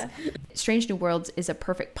 Yeah. Strange New Worlds is a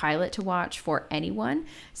perfect pilot to watch for anyone,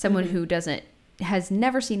 someone who has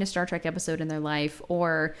never seen a Star Trek episode in their life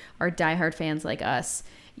or are diehard fans like us.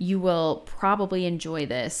 You will probably enjoy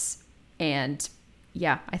this, and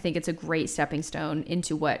yeah, I think it's a great stepping stone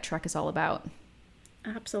into what Trek is all about.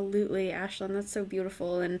 Absolutely, Ashlyn, that's so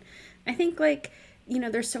beautiful. And I think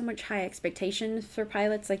there's so much high expectation for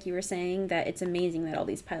pilots, like you were saying, that it's amazing that all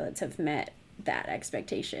these pilots have met that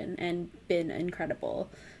expectation and been incredible.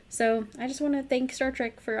 So I just want to thank Star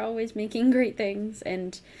Trek for always making great things.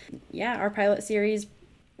 And yeah, our pilot series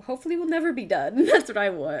hopefully will never be done. That's what I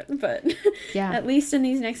want. But Yeah. at least in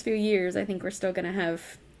these next few years, I think we're still going to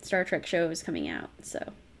have Star Trek shows coming out.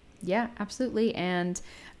 So Yeah, absolutely. And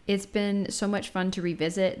it's been so much fun to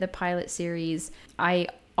revisit the pilot series. I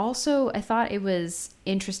thought it was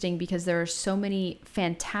interesting because there are so many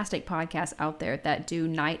fantastic podcasts out there that do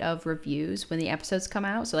night of reviews when the episodes come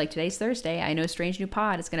out. So like today's Thursday, I know Strange New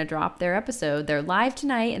Pod is going to drop their episode. They're live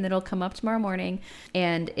tonight and it'll come up tomorrow morning.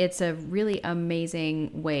 And it's a really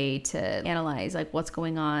amazing way to analyze like what's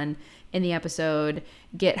going on in the episode,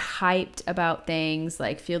 get hyped about things,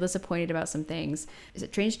 like feel disappointed about some things. Is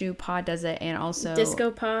it Strange New Pod does it, and also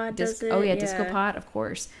Disco Pod does it. Oh yeah, Disco Pod, of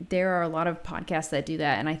course. There are a lot of podcasts that do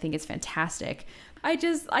that, and I think it's fantastic. I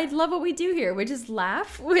love what we do here. We just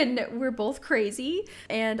laugh when we're both crazy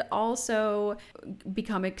and also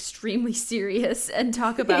become extremely serious and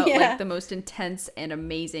talk about like the most intense and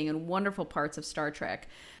amazing and wonderful parts of Star Trek.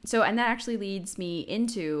 So, and that actually leads me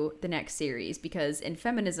into the next series, because in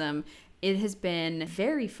feminism, it has been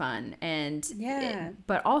very fun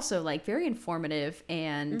but also like very informative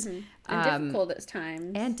and difficult at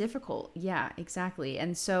times. And difficult. Yeah, exactly.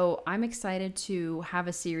 And so I'm excited to have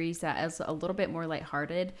a series that is a little bit more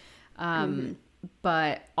lighthearted,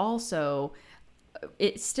 but also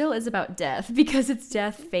it still is about death, because it's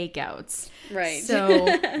death fake outs. Right. So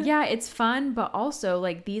yeah, it's fun, but also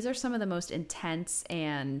like these are some of the most intense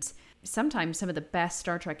and sometimes some of the best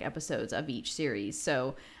Star Trek episodes of each series.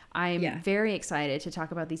 So I'm very excited to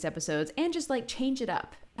talk about these episodes and just like change it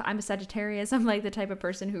up. I'm a Sagittarius. I'm like the type of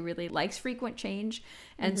person who really likes frequent change.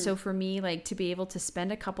 And so for me, like to be able to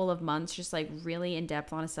spend a couple of months just like really in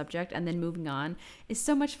depth on a subject and then moving on is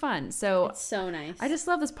so much fun. So it's so nice. I just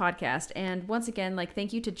love this podcast. And once again, like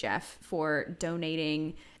thank you to Jeff for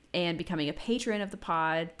donating and becoming a patron of the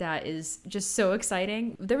pod. That is just so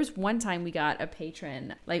exciting. There was one time we got a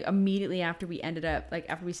patron like immediately after we after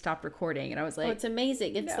we stopped recording, and I was like, oh, it's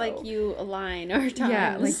amazing. It's like you align our times.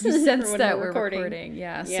 Yeah, like you sense that we're recording.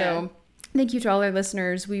 Yeah. So thank you to all our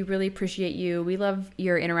listeners. We really appreciate you. We love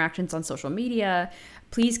your interactions on social media.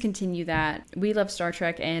 Please continue that. We love Star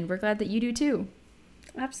Trek, and we're glad that you do too.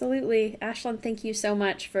 Absolutely. Ashlyn, thank you so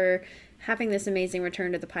much for having this amazing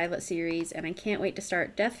return to the pilot series, and I can't wait to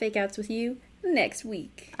start Death Fake Outs with you next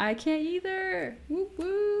week. I can't either. Woo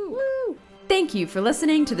woo. Woo. Thank you for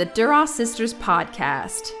listening to the Duras Sisters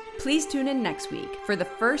podcast. Please tune in next week for the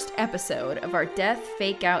first episode of our Death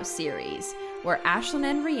Fake Out series, where Ashlyn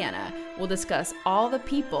and Rihanna will discuss all the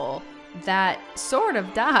people that sort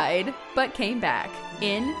of died but came back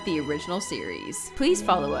in the original series. Please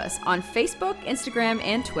follow us on Facebook, Instagram,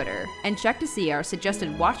 and Twitter, and check to see our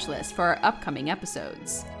suggested watch list for our upcoming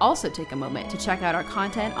episodes. Also take a moment to check out our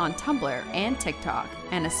content on Tumblr and TikTok,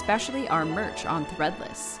 and especially our merch on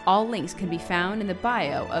Threadless. All links can be found in the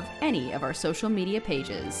bio of any of our social media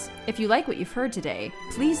pages. If you like what you've heard today,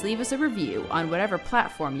 please leave us a review on whatever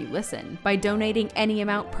platform you listen. By donating any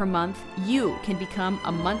amount per month, you can become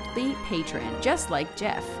a monthly patron just like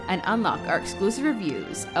Jeff and unlock our exclusive reviews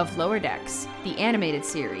of Lower Decks, the animated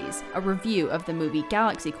series, a review of the movie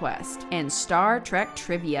Galaxy Quest, and Star Trek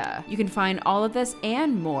trivia. You can find all of this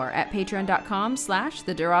and more at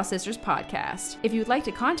patreon.com/The Duras Sisters Podcast. If you'd like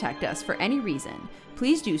to contact us for any reason,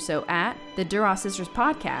 please do so at the Duras Sisters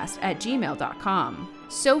Podcast at gmail.com.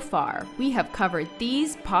 So far, we have covered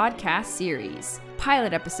these podcast series: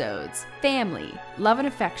 pilot episodes, family, love and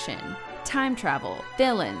affection, time travel,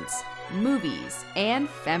 villains, movies, and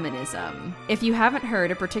feminism. If you haven't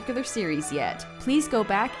heard a particular series yet, please go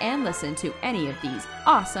back and listen to any of these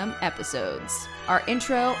awesome episodes. Our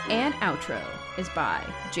intro and outro is by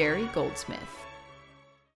Jerry Goldsmith.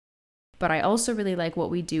 But I also really like what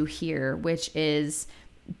we do here, which is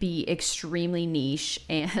be extremely niche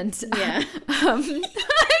and yeah. How did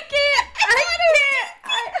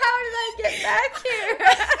I get back here?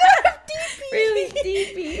 Really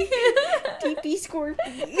deepy. Deepy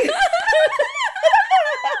Scorpy.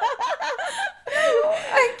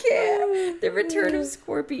 I can't. The return of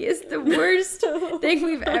Scorpy is the worst thing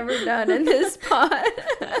we've ever done in this pod.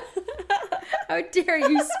 How dare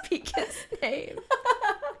you speak his name?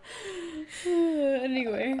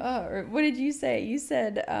 Anyway. What did you say? You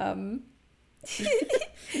said, you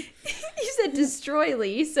said destroy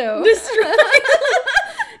Lee, so. Destroyed.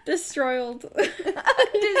 Destroyed.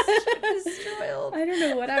 I don't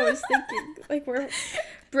know what I was thinking. Like, we're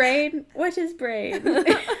brain. What is brain?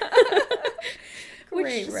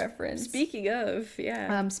 Great reference. Speaking of,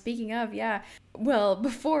 yeah. Well,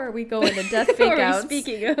 before we go into Death Fake Outs.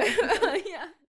 Speaking of. Yeah.